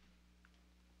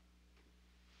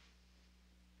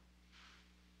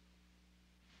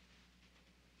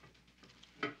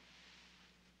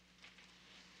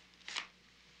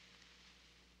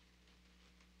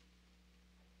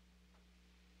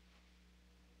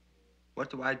 What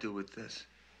do I do with this?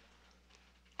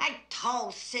 I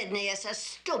told Sidney it's a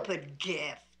stupid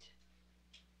gift.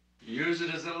 Use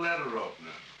it as a letter opener.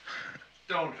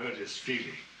 Don't hurt his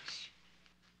feelings.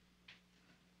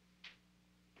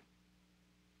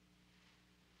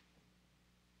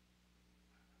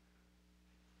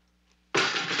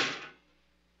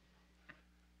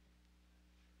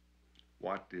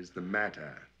 What is the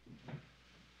matter?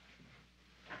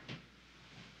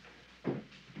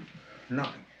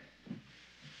 Nothing.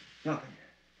 Nothing.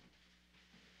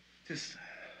 Just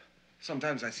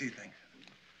sometimes I see things.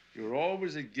 You're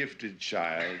always a gifted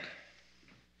child.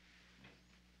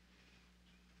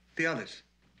 The others,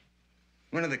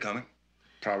 When are they coming?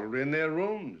 Probably in their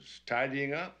rooms,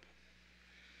 tidying up.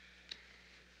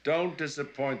 Don't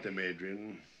disappoint them,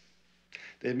 Adrian.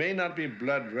 They may not be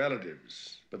blood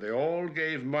relatives, but they all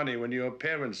gave money when your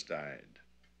parents died.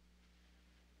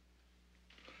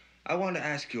 I want to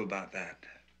ask you about that.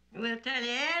 We'll tell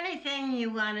you anything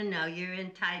you want to know. You're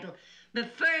entitled.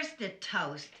 But first, a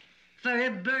toast for a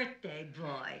birthday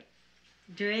boy.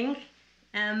 Drink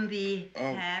and be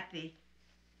happy.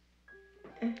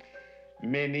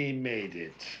 Minnie made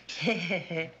it.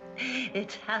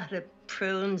 It's out of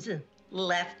prunes and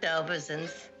leftovers and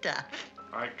stuff.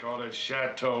 I call it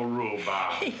Chateau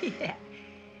Rhubarb. Yeah.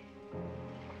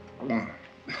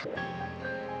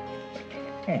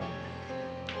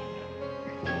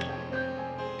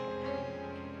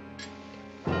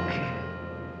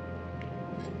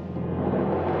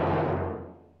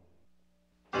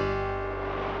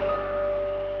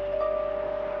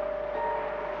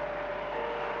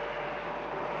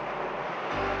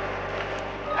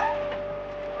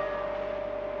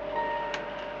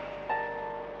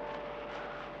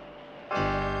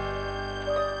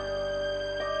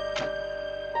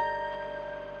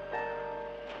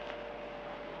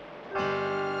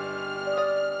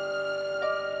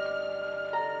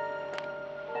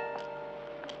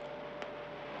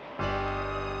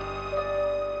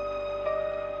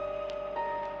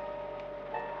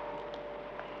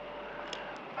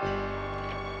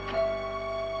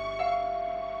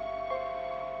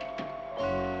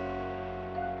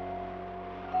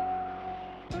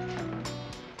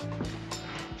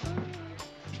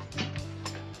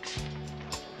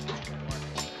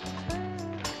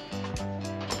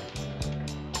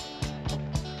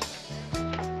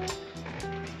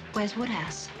 Where's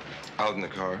Woodhouse? Out in the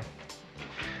car.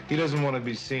 He doesn't want to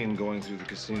be seen going through the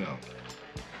casino.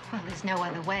 Well, there's no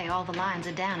other way. All the lines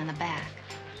are down in the back.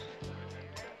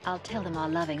 I'll tell them our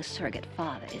loving surrogate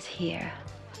father is here.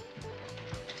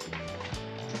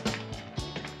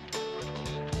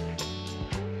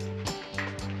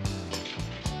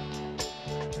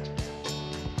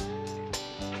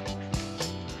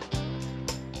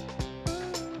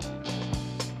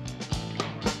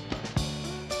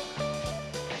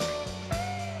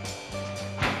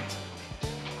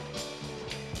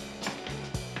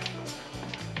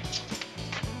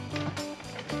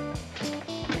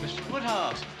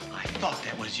 Woodhouse, I thought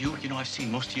that was you. You know, I've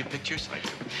seen most of your pictures. I do.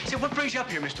 Say, what brings you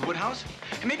up here, Mr. Woodhouse?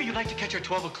 And maybe you'd like to catch our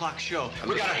 12 o'clock show.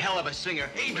 We got a hell of a singer,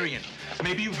 Adrian.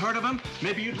 Maybe you've heard of him.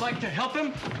 Maybe you'd like to help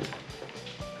him.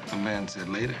 A man said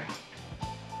later.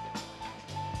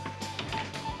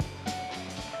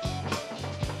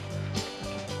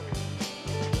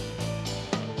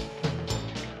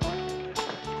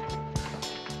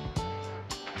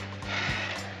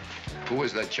 Who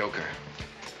was that joker?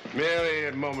 Merely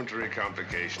a momentary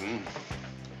complication.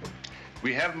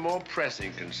 We have more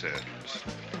pressing concerns.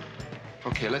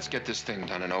 Okay, let's get this thing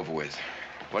done and over with.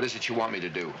 What is it you want me to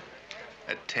do?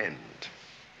 Attend.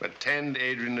 Attend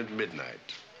Adrian at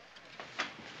midnight.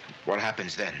 What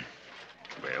happens then?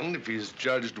 Well, if he's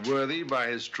judged worthy by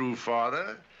his true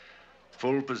father,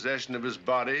 full possession of his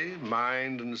body,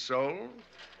 mind, and soul,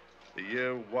 the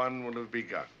year one will have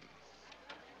begun.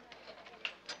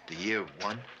 The year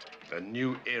one? A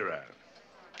new era.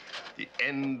 The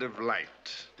end of light,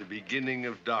 the beginning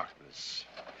of darkness,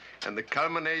 and the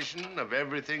culmination of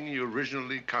everything you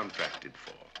originally contracted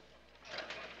for.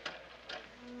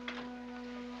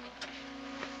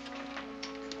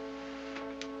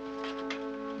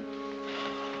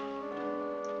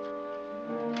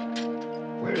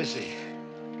 Where is he?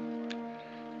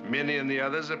 Minnie and the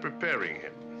others are preparing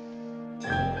him.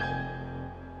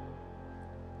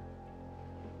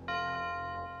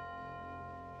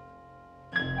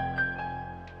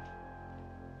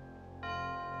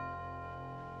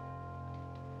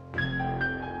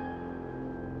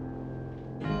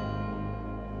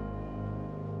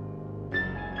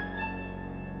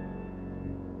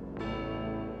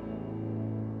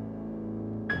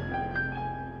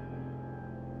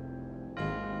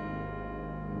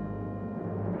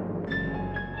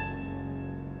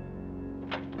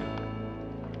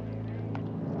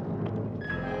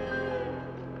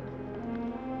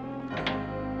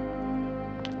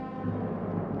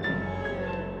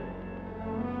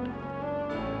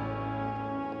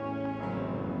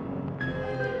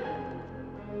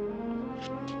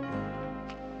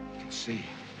 See,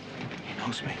 he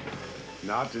knows me.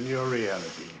 Not in your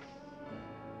reality.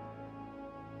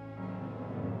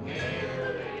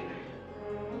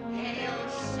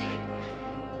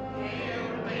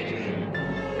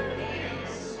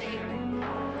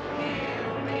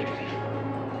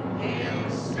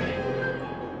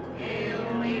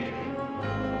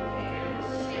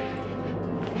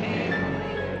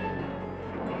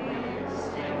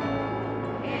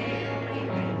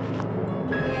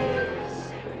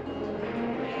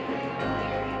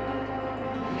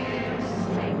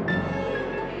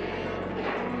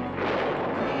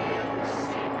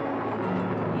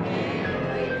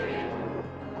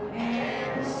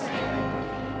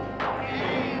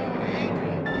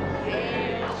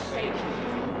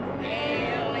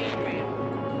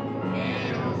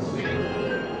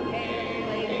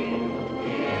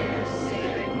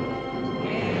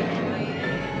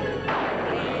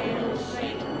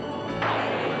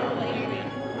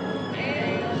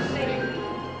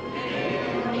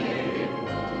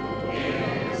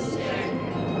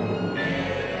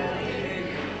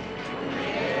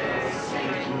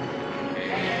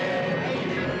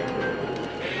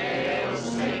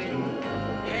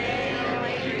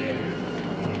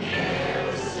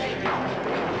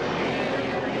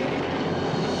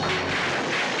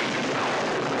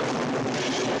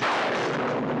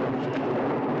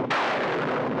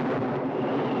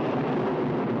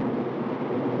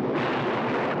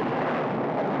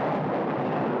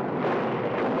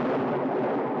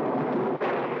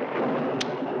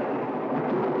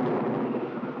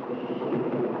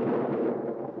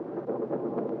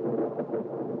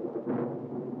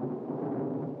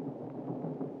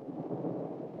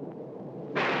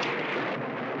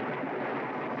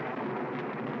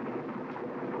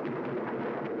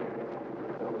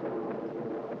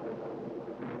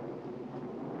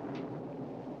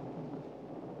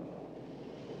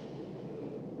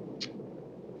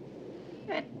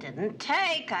 wouldn't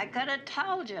take. I could have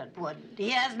told you it wouldn't. He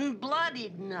hasn't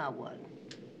bloodied no one.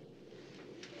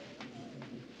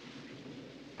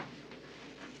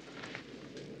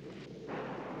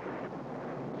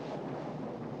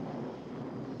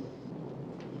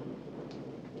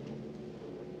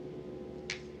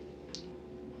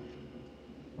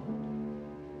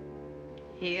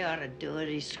 He ought to do it.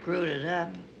 He screwed it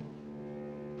up.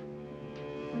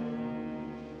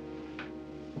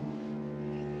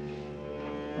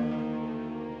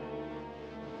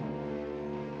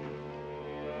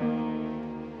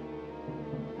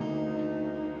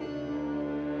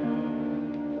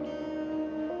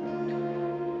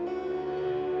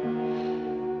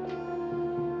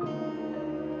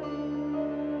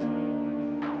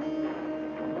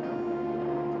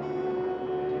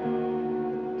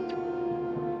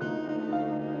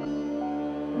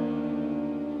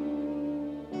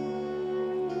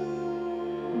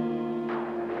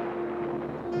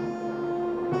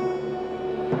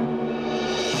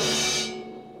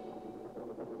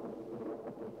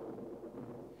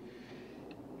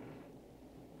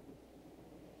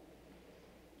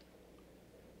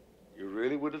 You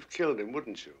really would have killed him,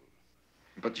 wouldn't you?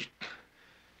 But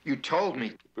you told me.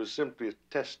 It was simply a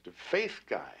test of faith,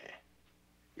 Guy.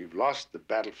 We've lost the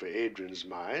battle for Adrian's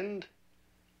mind,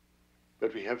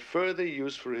 but we have further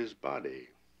use for his body.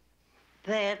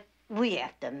 But we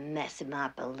have to mess him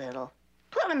up a little.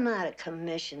 Put him out of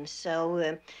commission,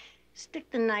 so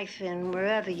stick the knife in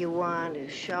wherever you want.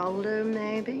 His shoulder,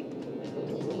 maybe?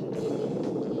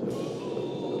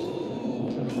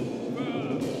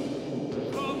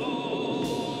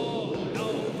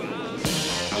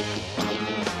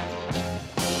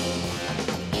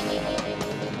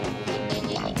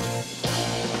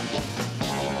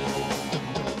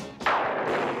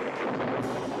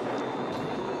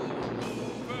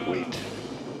 Wait.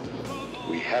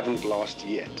 We haven't lost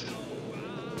yet.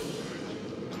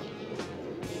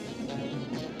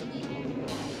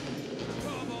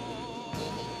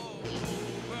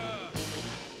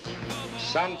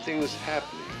 Something's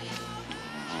happening.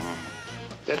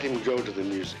 Let him go to the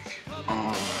music.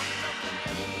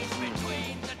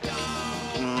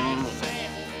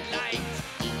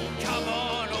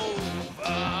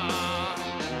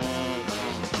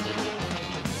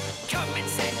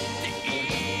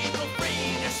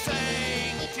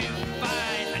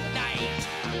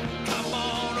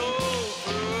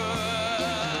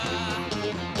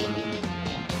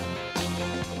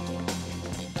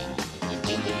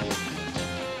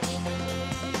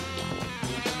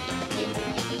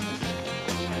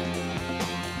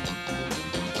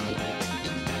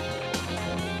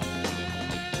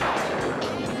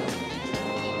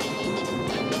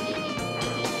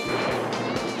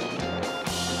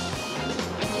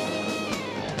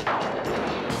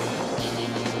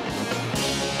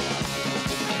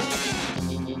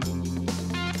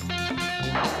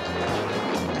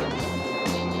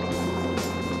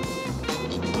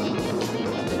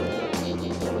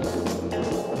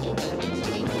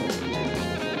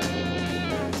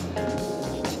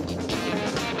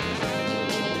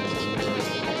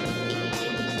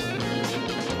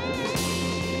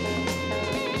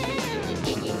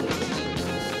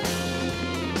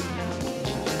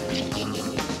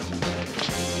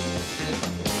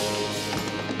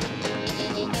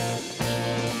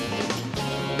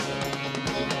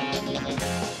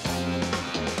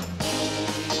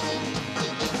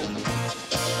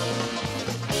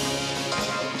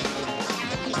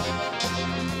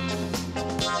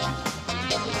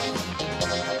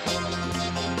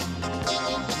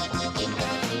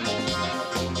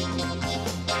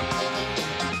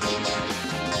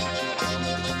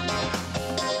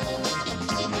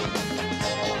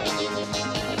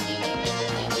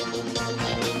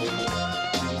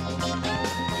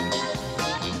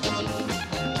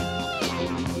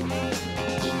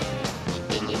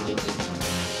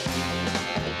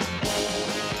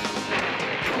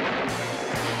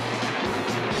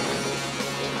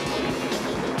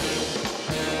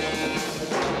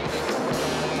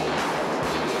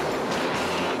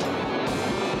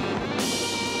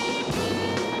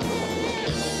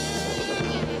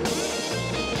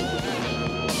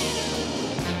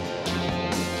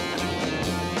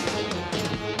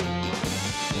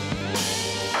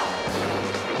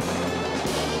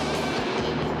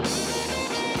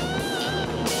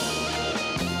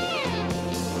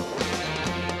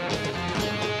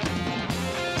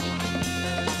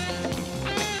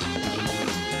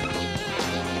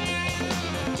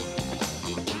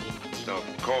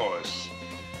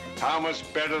 How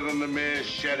much better than the mere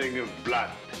shedding of blood?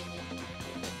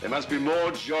 There must be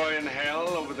more joy in hell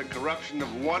over the corruption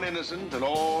of one innocent and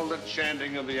all the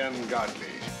chanting of the ungodly.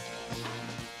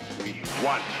 We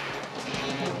won.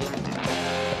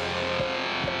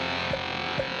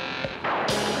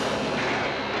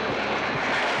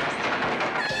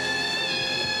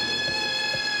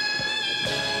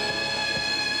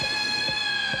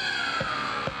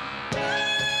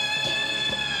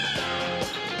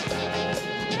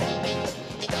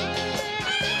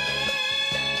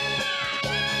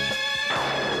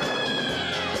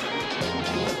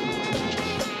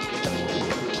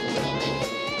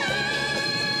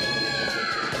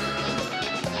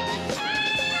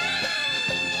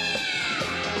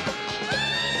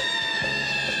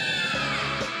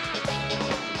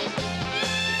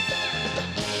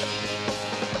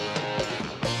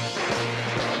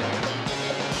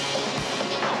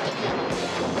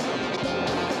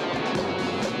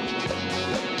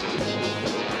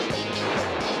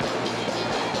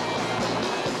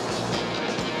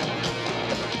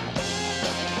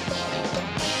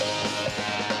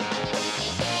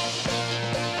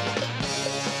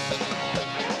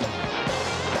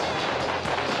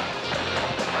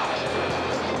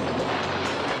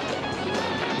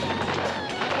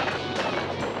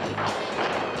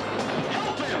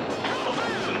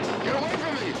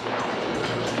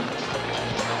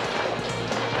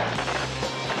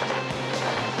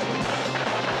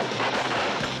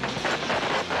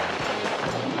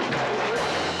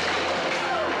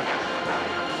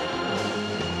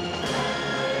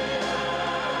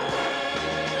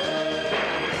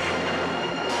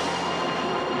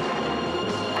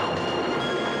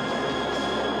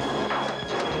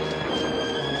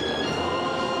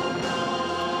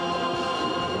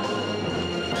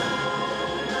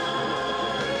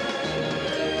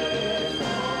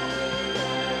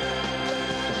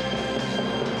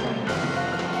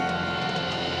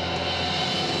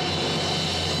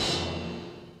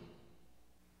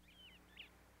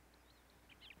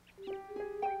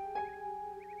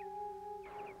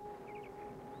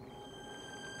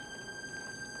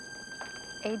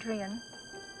 Adrian,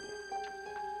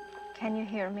 can you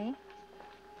hear me?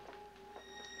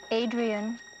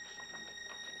 Adrian.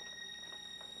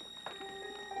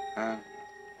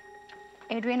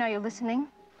 Adrian, are you listening?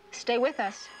 Stay with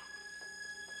us.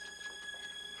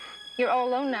 You're all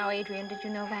alone now, Adrian. Did you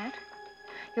know that?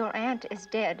 Your aunt is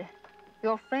dead.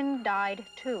 Your friend died,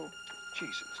 too.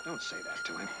 Jesus, don't say that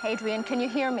to him. Adrian, can you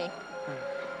hear me?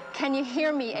 Can you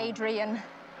hear me, Adrian?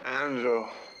 Andrew.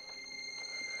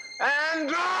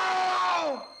 Andrew!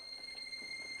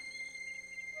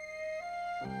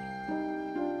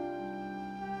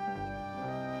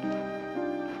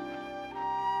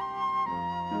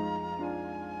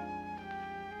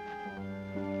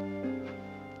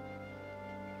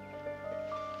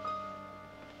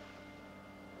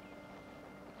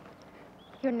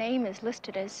 Your name is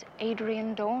listed as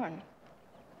Adrian Dorn.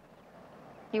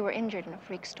 You were injured in a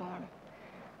freak storm.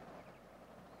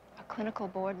 A clinical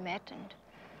board met and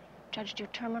judged you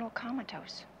terminal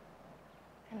comatose.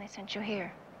 And they sent you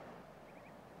here.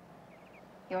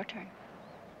 Your turn.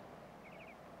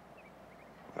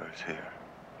 Where's here?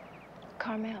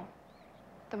 Carmel,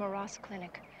 the Moros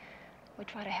Clinic. We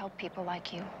try to help people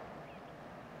like you.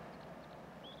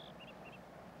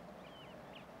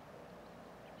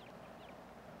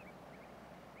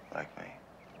 Like me?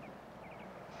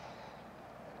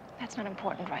 That's not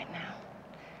important right now.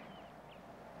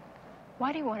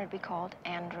 Why do you want to be called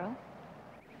Andrew?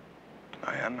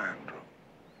 I am Andrew.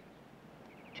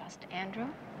 Just Andrew?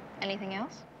 Anything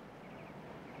else?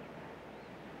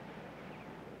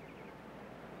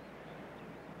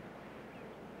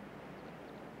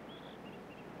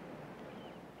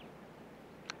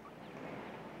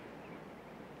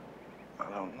 I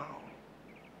don't know.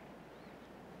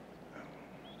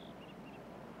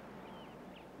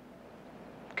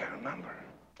 Can't remember.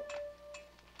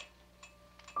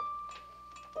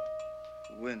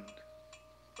 Wind.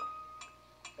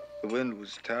 The wind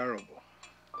was terrible.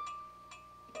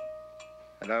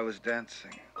 And I was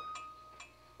dancing.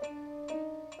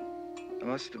 I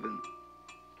must have been...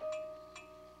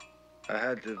 I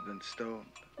had to have been stoned.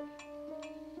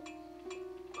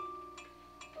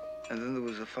 And then there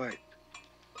was a fight.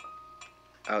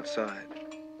 Outside.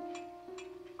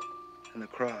 And the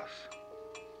cross.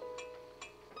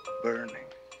 Burning.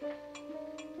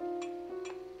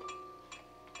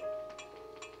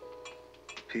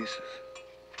 Pieces.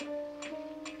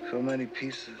 So many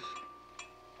pieces.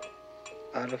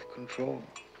 Out of control.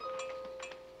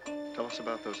 Tell us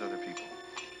about those other people.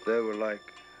 They were like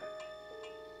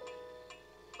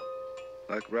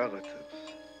relatives.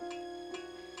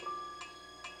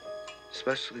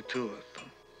 Especially two of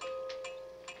them.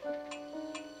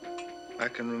 I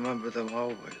can remember them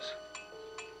always.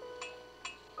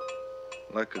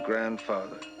 Like a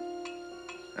grandfather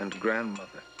and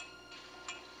grandmother.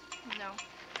 No.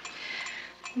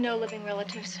 No living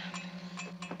relatives.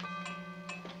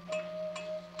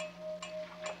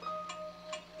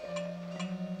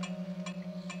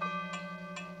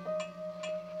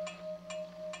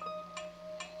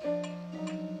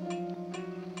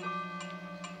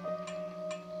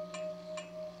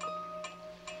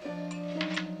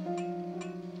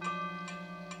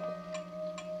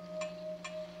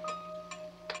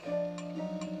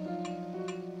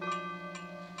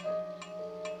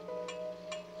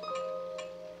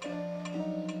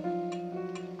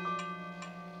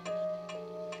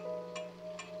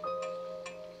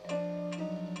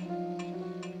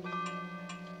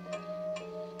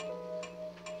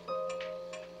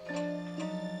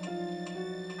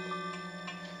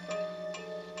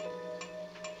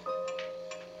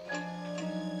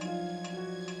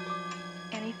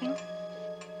 Anything?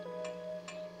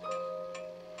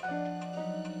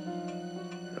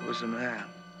 There was a man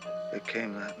that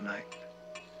came that night.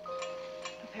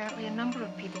 Apparently a number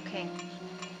of people came.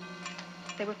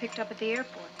 They were picked up at the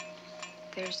airport.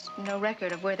 There's no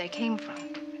record of where they came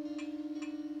from.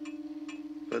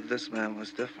 But this man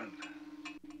was different.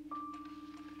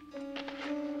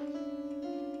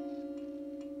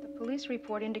 The police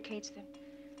report indicates that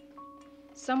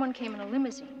someone came in a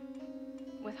limousine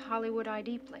with Hollywood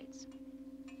ID plates.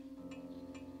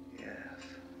 Yes.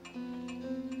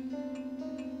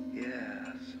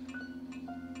 Yes.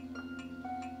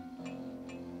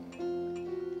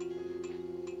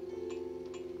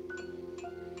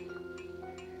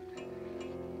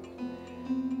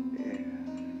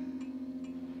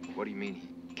 What do you mean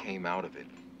he came out of it?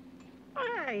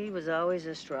 He was always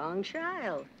a strong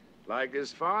child. Like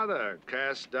his father,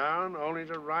 cast down only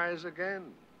to rise again.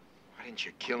 Why didn't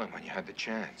you kill him when you had the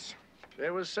chance?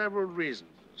 There were several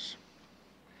reasons.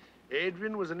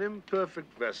 Adrian was an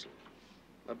imperfect vessel,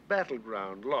 a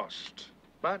battleground lost,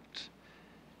 but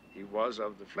he was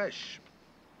of the flesh.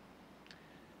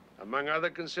 Among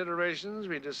other considerations,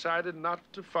 we decided not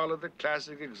to follow the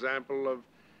classic example of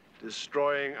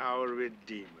destroying our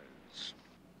redeemers.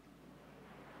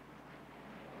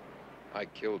 I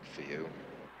killed for you.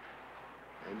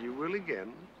 And you will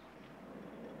again.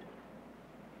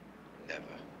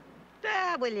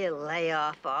 Never. Will you lay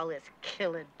off all this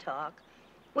killing talk?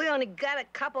 We only got a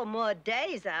couple more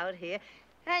days out here,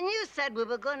 and you said we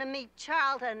were going to meet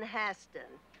Charlton Heston.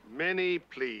 Many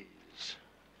pleas.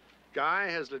 Guy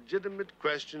has legitimate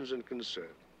questions and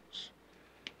concerns.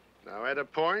 Now, at a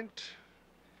point,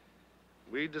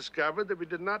 we discovered that we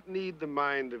did not need the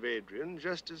mind of Adrian,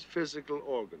 just his physical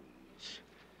organs.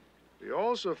 We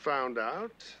also found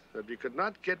out that we could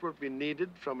not get what we needed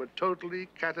from a totally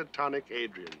catatonic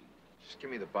Adrian. Just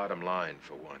give me the bottom line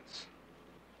for once.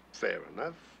 Fair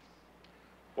enough.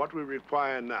 What we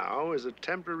require now is a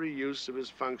temporary use of his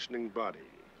functioning body,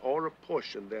 or a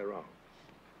portion thereof.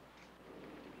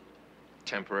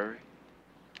 Temporary?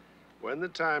 When the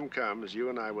time comes, you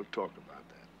and I will talk about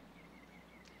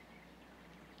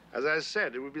that. As I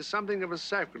said, it would be something of a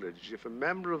sacrilege if a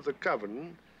member of the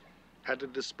Coven had to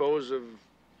dispose of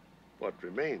what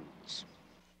remains.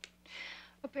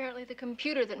 Apparently the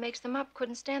computer that makes them up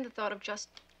couldn't stand the thought of just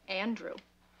Andrew.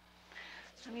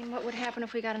 I mean, what would happen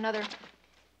if we got another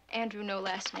Andrew, no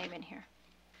last name, in here?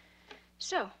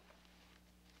 So,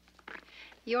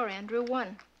 you're Andrew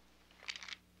 1.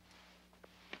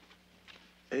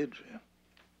 Adrian.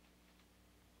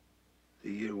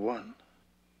 The year 1.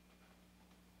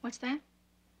 What's that?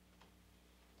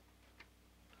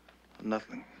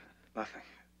 Nothing. Nothing.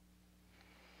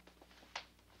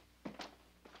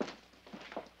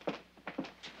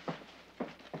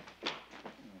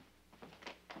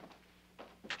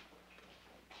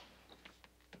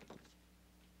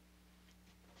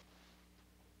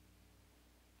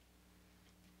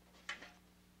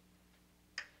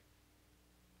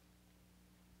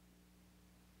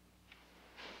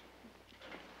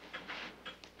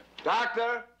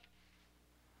 Doctor!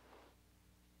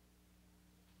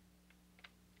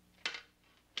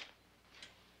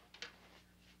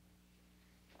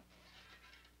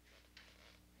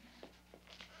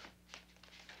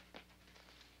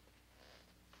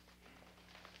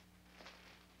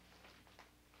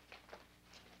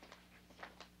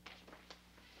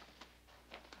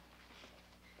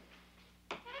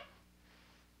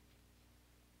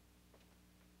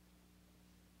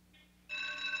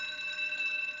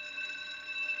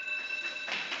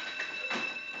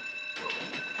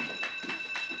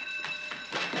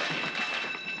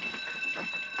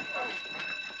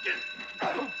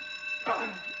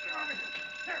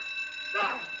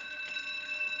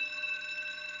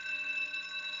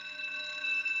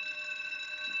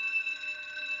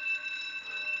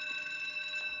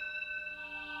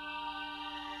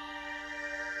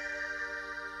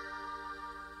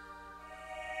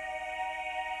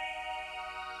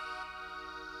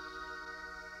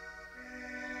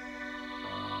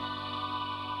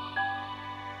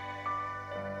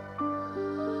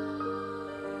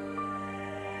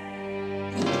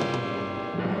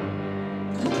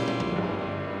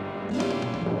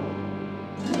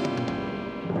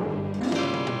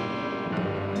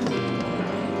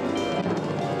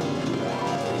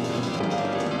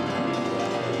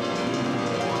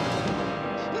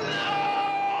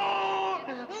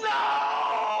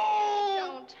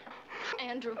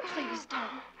 Please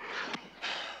don't.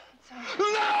 It's all right.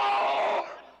 No!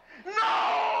 No!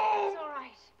 It's all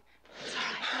right. It's all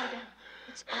right. Lie down.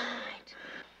 It's all right.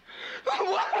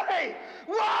 Why?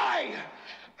 Why?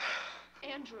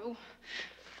 Andrew,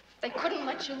 they couldn't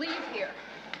let you leave here.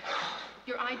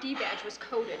 Your ID badge was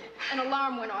coded. An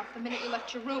alarm went off the minute you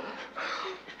left your room.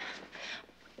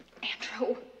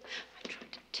 Andrew, I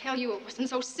tried to tell you it wasn't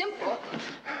so simple.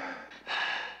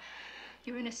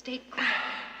 You're in a state clinic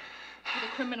for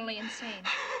the criminally insane.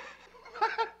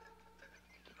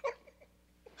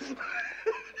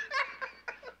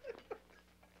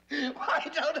 I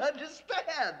don't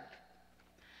understand.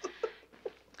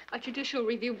 A judicial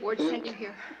review board sent you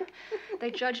here. They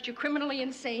judged you criminally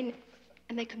insane,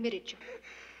 and they committed you.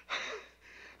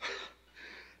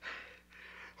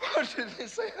 What did they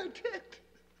say I did?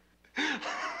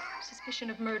 Suspicion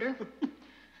of murder.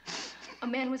 A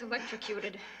man was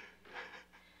electrocuted.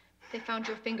 They found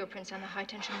your fingerprints on the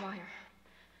high-tension wire.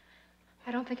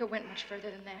 I don't think it went much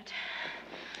further than that.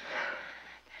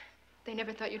 They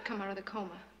never thought you'd come out of the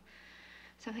coma.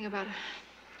 Something about a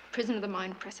prison of the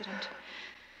mind precedent.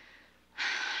 I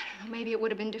don't know, maybe it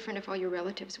would have been different if all your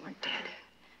relatives weren't dead.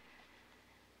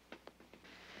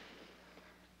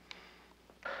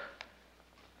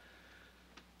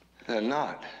 They're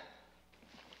not.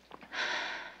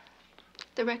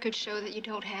 The records show that you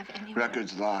don't have any.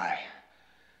 Records lie.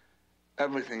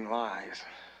 Everything lies.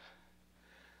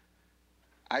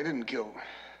 I didn't kill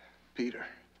Peter.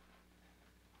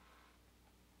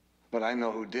 But I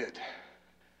know who did.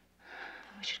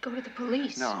 We should go to the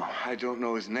police. No, I don't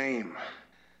know his name.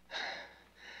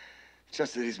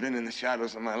 Just that he's been in the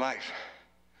shadows of my life.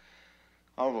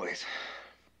 Always.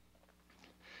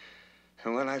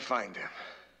 And when I find him,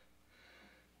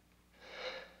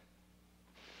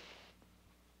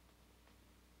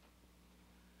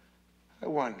 I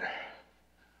wonder.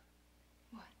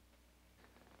 What?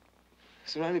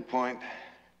 Is there any point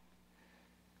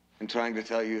in trying to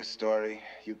tell you a story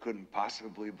you couldn't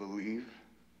possibly believe?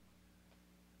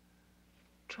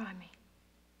 Try me.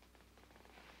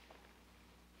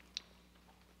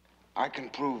 I can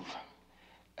prove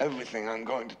everything I'm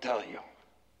going to tell you.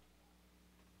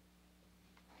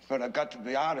 But I've got to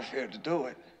be out of here to do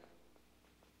it.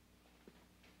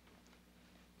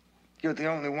 You're the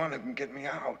only one who can get me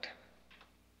out.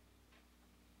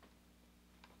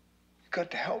 You've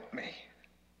got to help me.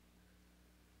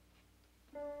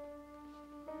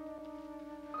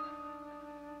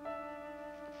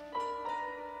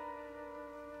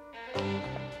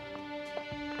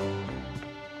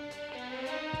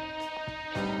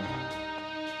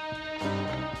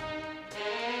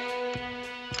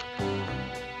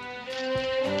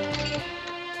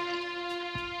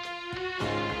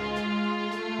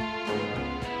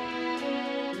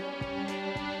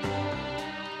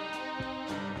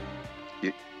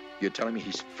 You're telling me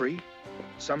he's free?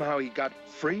 Somehow he got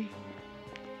free?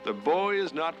 The boy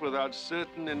is not without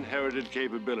certain inherited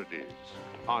capabilities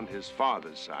on his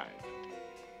father's side.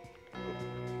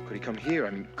 Could he come here?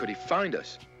 I mean, could he find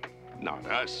us? Not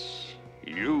us.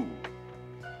 You.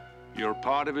 You're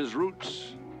part of his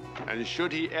roots. And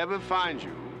should he ever find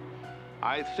you,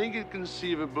 I think it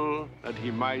conceivable that he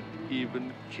might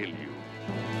even kill you.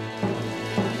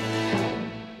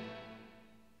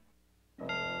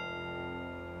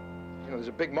 There's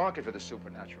a big market for the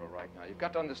supernatural right now. You've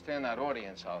got to understand that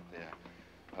audience out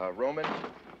there. Roman,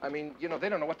 I mean, you know, they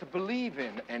don't know what to believe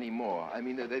in anymore. I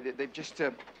mean, they've just,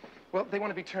 well, they want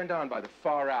to be turned on by the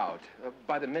far out,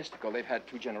 by the mystical. They've had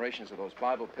 2 generations of those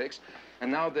Bible picks,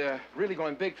 and now they're really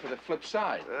going big for the flip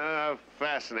side.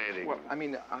 Fascinating. Well, I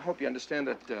mean, I hope you understand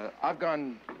that I've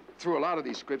gone through a lot of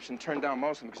these scripts and turned down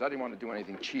most of them because I didn't want to do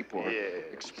anything cheap or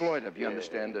exploitive, you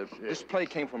understand? This play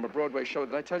came from a Broadway show.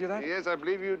 Did I tell you that? Yes, I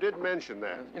believe you did mention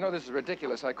that. You know, this is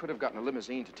ridiculous. I could have gotten a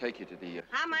limousine to take you to the...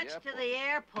 How much to the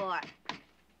airport?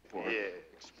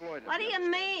 Exploitive. What do you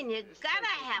mean? You gotta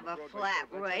have a flat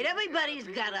rate. Everybody's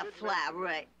got a flat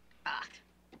rate. Ugh.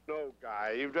 No,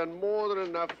 Guy, you've done more than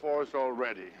enough for us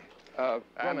already. And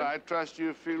Roman. I trust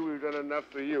you feel we've done enough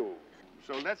for you.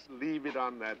 So let's leave it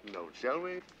on that note, shall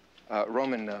we?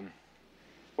 Roman,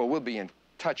 well, we'll be in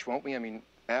touch, won't we? I mean,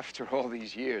 after all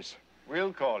these years.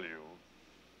 We'll call you.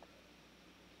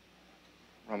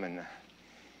 Roman,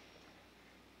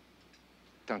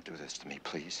 don't do this to me,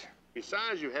 please.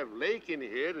 Besides, you have Lake in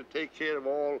here to take care of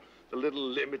all the little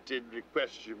limited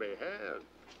requests you may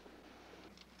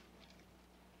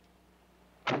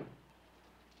have.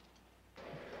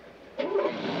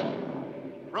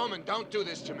 Roman, don't do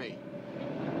this to me.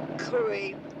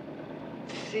 Creep.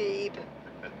 Phoebe.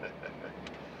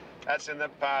 That's in the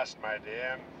past, my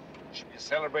dear. We should be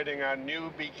celebrating our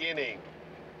new beginning.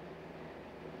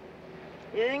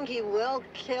 You think he will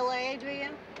kill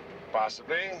Adrian?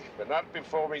 Possibly, but not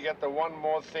before we get the one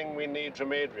more thing we need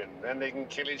from Adrian. Then they can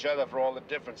kill each other for all the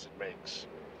difference it makes.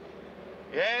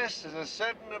 Yes, there's a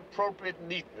certain appropriate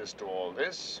neatness to all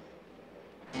this.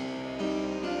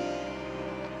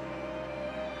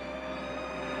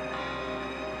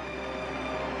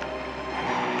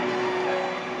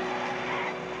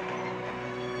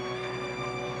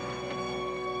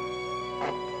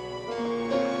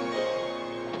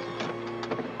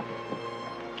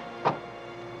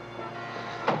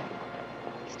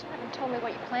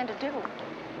 What you plan to do.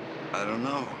 I don't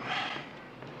know.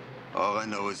 All I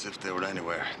know is if they were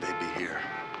anywhere, they'd be here.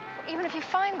 Even if you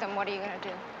find them, what are you gonna do?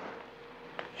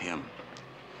 Him.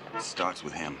 It starts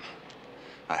with him.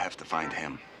 I have to find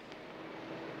him.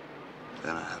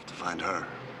 Then I have to find her.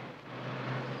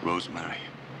 Rosemary.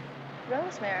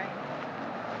 Rosemary?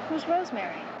 Who's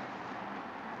Rosemary?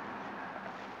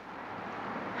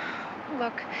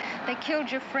 Look, they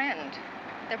killed your friend.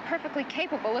 They're perfectly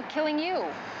capable of killing you.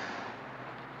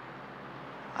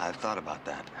 I've thought about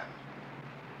that.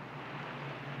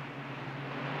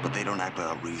 But they don't act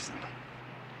without reason.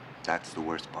 That's the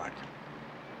worst part.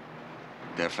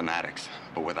 They're fanatics,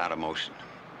 but without emotion.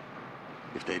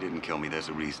 If they didn't kill me, there's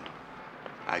a reason.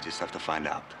 I just have to find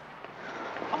out.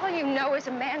 All you know is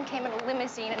a man came in a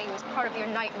limousine and he was part of your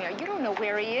nightmare. You don't know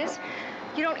where he is.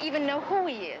 You don't even know who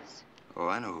he is. Oh,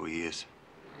 I know who he is.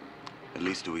 At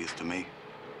least who he is to me.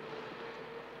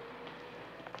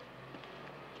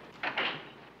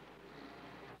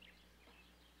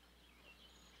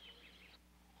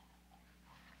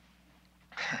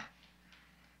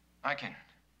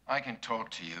 I can talk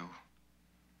to you.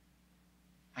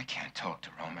 I can't talk to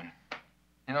Roman.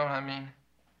 You know what I mean?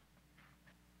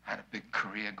 I had a big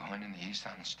career going in the East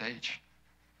on the stage.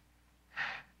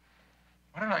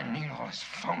 What did I need all this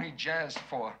phony jazz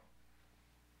for?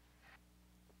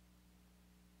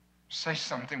 Say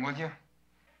something, will you?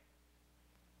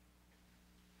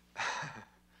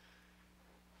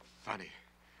 Funny.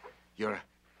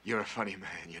 You're a funny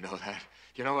man, you know that?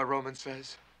 You know what Roman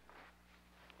says?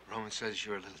 Roman says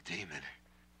you're a little demon,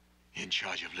 in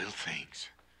charge of little things.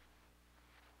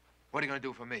 What are you gonna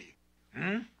do for me?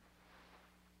 Hmm?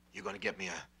 You gonna get me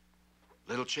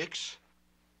a little chicks?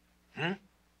 Hmm?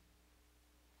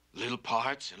 Little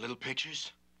parts and little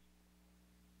pictures?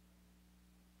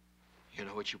 You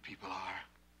know what you people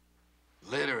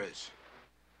are? Litterers.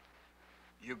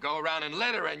 You go around and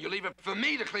litter and you leave it for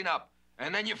me to clean up,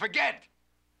 and then you forget.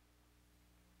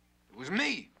 It was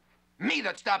me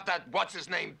that stopped that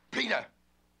what's-his-name, Peter,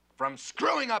 from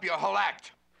screwing up your whole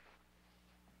act.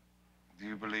 Do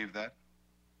you believe that?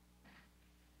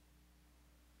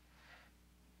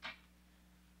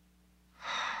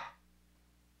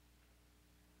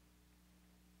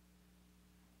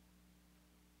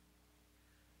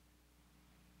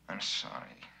 I'm sorry.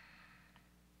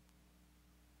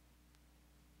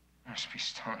 I must be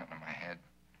stoned out of my head.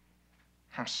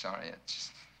 I'm sorry. I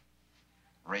just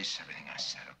erase everything I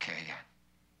said, okay?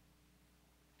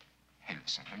 Hey,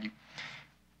 listen, will you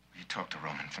talk to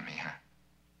Roman for me, huh?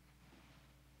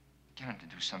 Get him to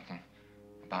do something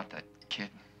about that kid.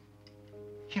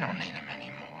 You don't need him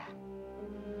anymore.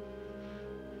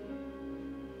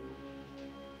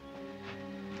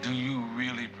 Do you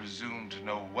really presume to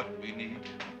know what we need?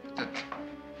 That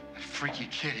freaky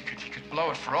kid, he could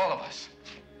blow it for all of us.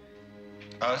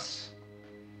 Us?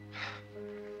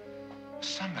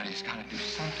 Somebody's got to do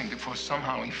something before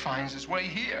somehow he finds his way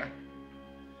here.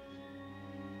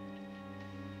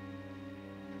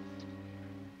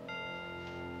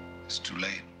 It's too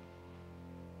late.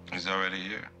 He's already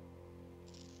here.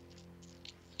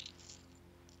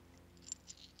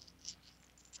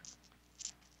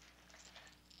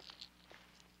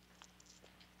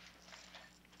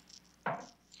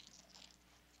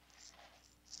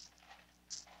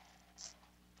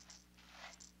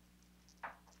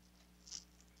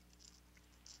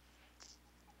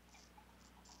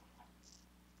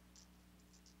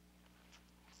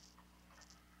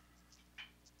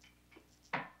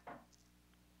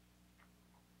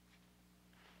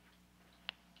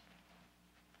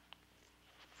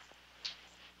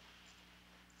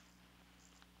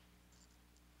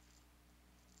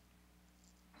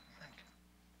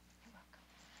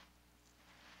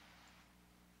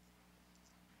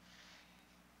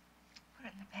 Put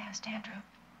it in the past, Andrew.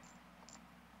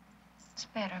 It's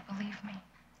better, believe me.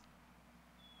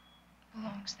 It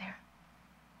belongs there.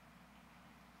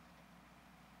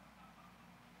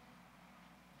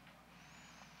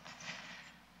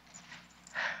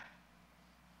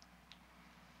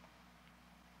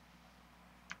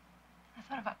 I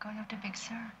thought about going up to Big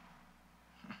Sur.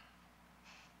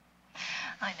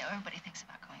 everybody thinks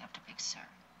about going up to Big Sur.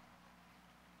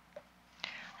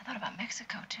 I thought about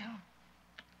Mexico, too.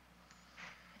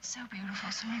 It's so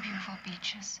beautiful, so many beautiful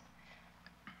beaches.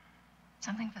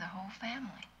 Something for the whole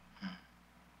family.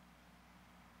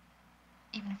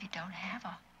 Even if you don't have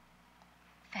a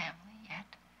family yet.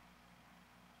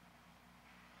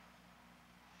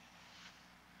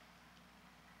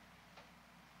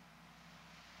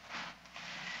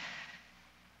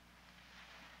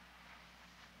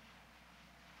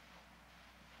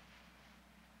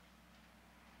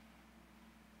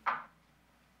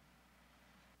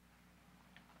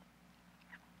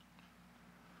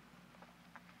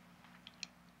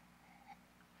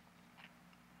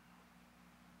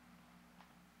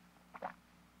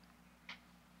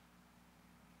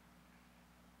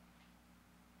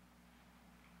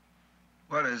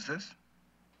 What is this?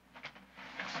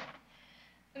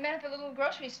 The man at the little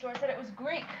grocery store said it was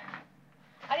Greek.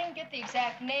 I didn't get the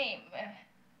exact name.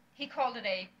 He called it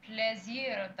a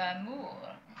plaisir d'amour.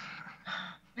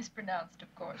 Mispronounced,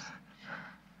 of course.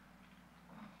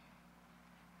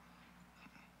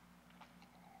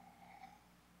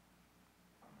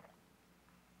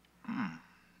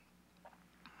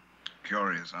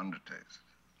 Curious undertaste.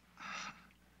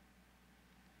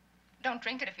 Don't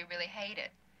drink it if you really hate it.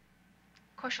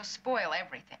 Of course, you'll spoil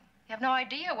everything. You have no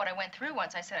idea what I went through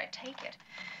once I said I'd take it.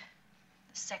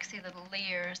 The sexy little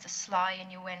leers, the sly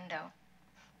innuendo.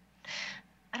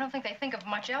 I don't think they think of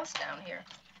much else down here.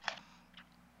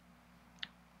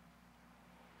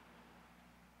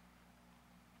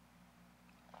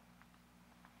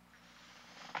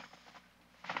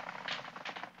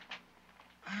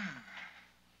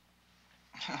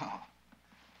 Oh.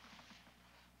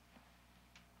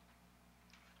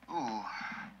 Ooh.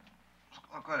 It's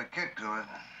got quite a kick to it.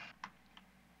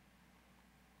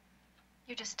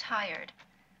 You're just tired.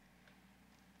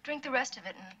 Drink the rest of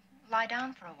it and lie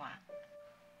down for a while.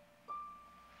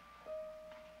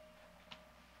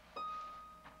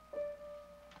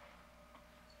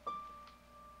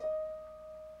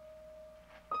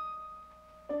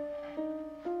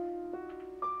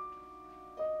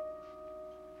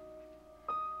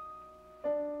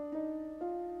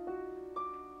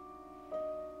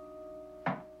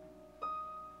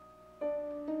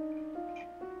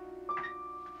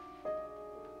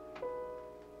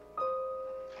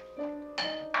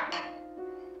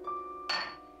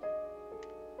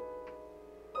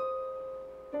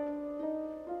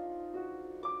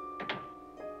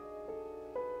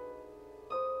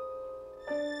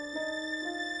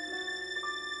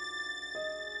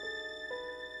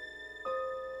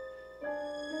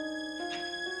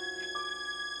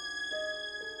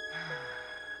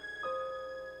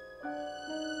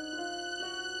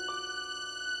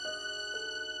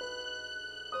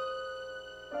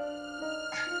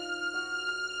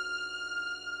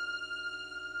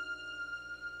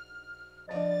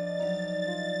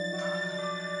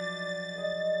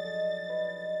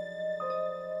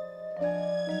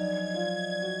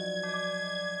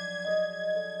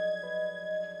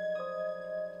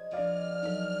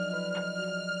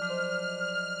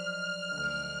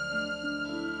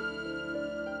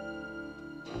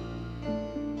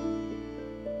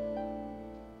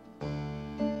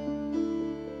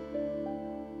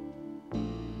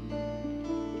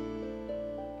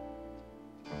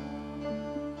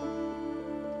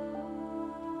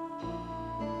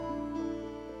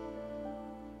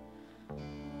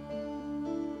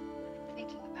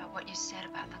 What you said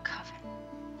about the coven.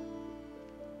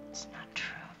 It's not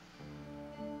true.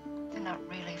 They're not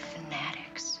really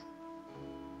fanatics.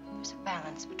 There's a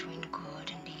balance between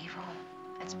good and evil.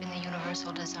 That's been the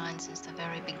universal design since the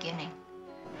very beginning.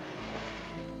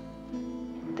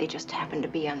 They just happen to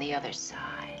be on the other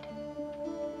side.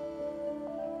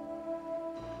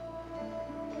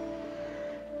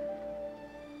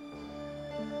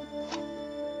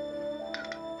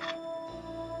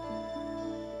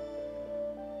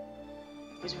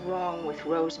 What was wrong with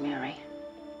Rosemary?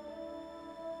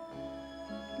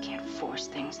 You can't force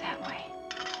things that way.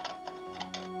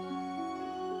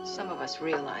 Some of us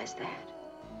realize that.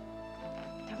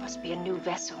 There must be a new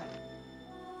vessel.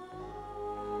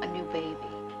 A new baby.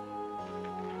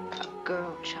 A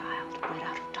girl child bred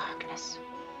out of darkness.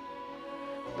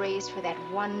 Raised for that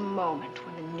one moment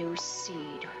when a new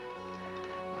seed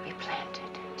will be planted.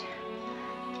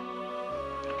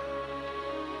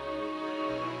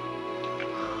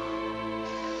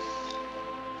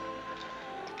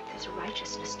 There's a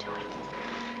righteousness to it.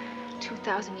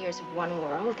 2,000 years of one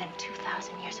world and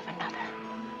 2,000 years of another.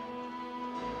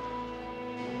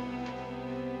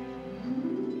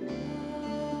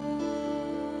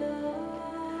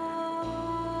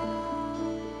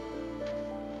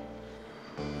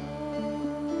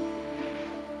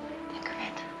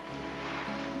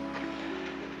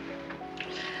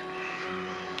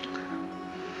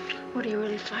 you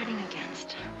really fighting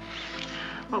against?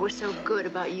 What was so good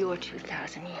about your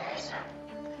 2,000 years?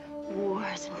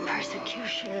 Wars and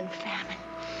persecution and famine.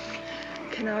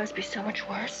 Can ours be so much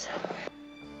worse?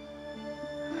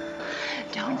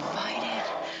 Don't fight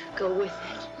it. Go with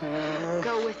it.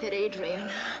 Go with it, Adrian.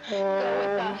 Go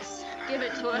with us. Give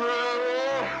it to us.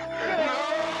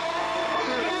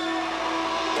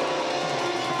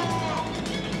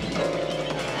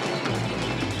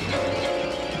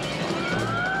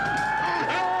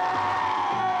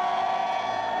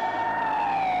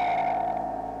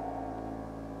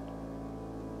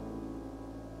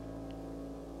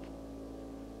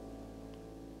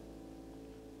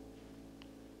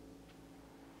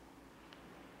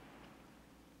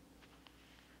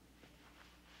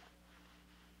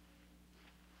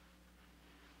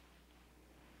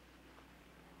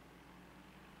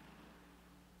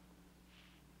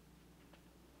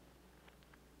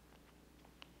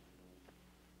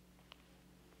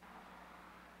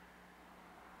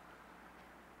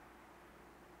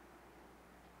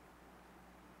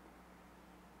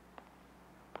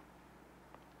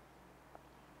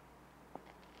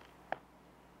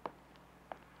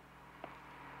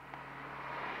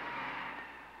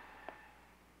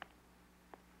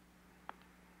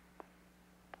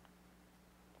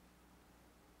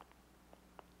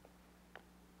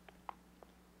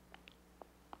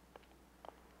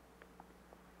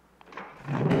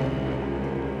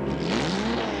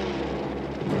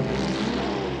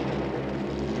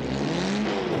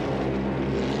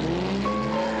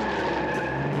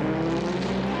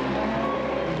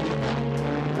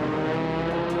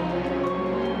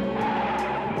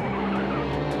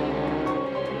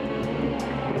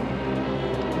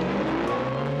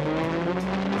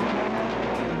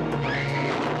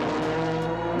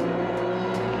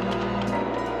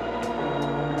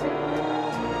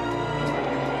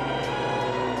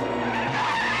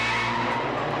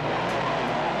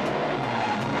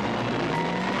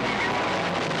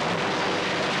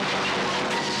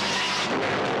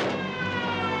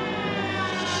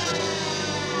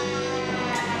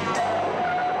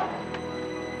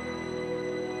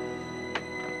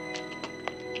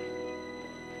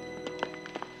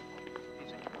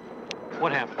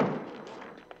 What happened?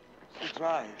 She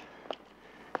tried.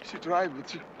 She tried,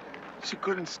 but she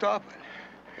couldn't stop it.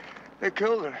 They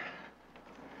killed her.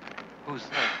 Who's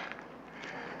that?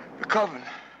 The Coven.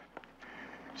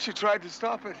 She tried to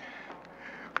stop it,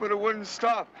 but it wouldn't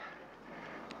stop.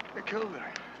 They killed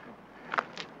her.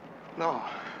 No.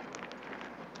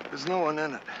 There's no one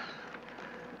in it.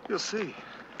 You'll see.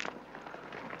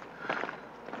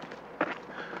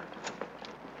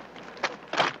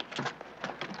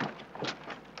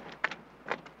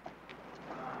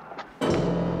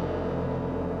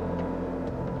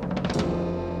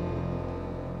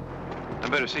 I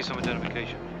better see some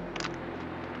identification.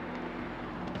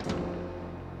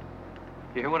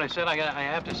 You hear what I said? I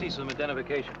have to see some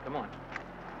identification. Come on.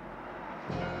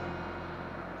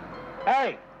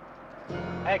 Hey!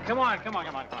 Hey, come on.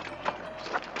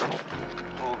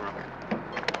 Over him.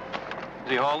 Is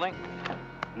he holding?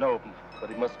 No, but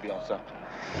he must be on something.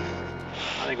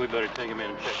 I think we better take him in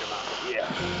and check him out. Yeah.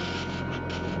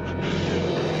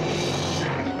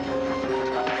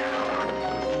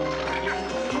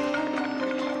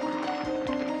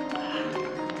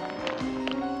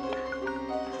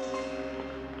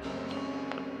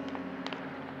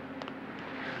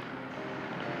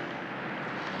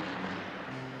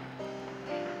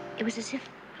 It was as if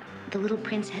the little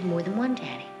prince had more than one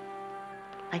daddy,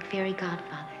 like fairy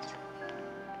godfathers.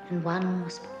 And one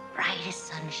was bright as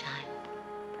sunshine,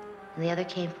 and the other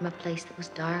came from a place that was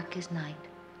dark as night.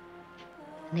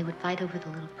 And they would fight over the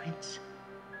little prince.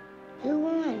 Who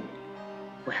won?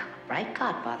 Well, a bright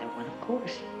godfather won, of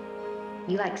course.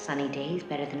 You like sunny days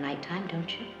better than nighttime,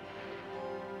 don't you?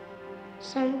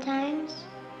 Sometimes.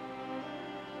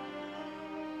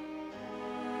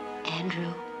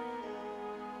 Andrew.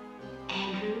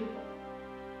 Andrew.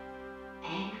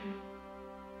 Andrew.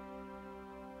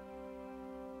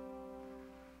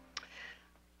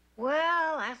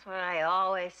 Well, that's what I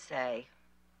always say.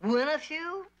 Win a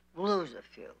few, lose a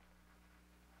few.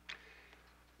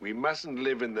 We mustn't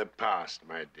live in the past,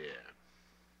 my dear.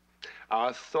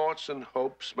 Our thoughts and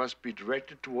hopes must be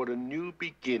directed toward a new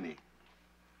beginning.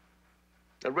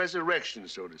 A resurrection,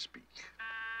 so to speak.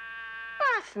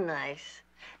 That's nice.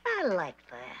 I like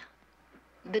that.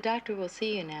 The doctor will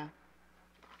see you now.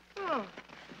 Oh.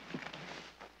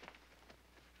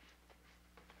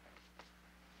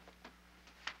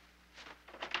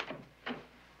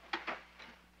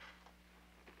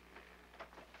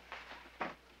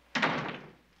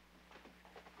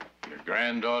 Your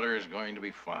granddaughter is going to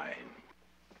be fine.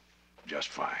 just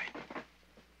fine.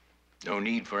 No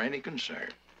need for any concern.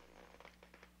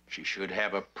 She should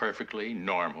have a perfectly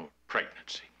normal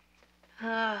pregnancy.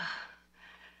 Oh,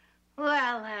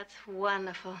 well, that's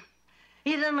wonderful.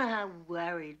 You don't know how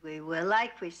worried we were.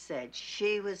 Like we said,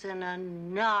 she was in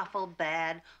an awful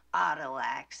bad auto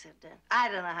accident.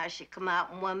 I don't know how she come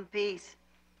out in one piece.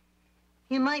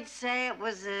 You might say it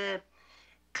was a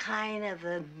kind of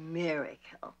a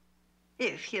miracle,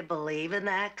 if you believe in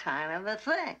that kind of a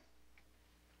thing.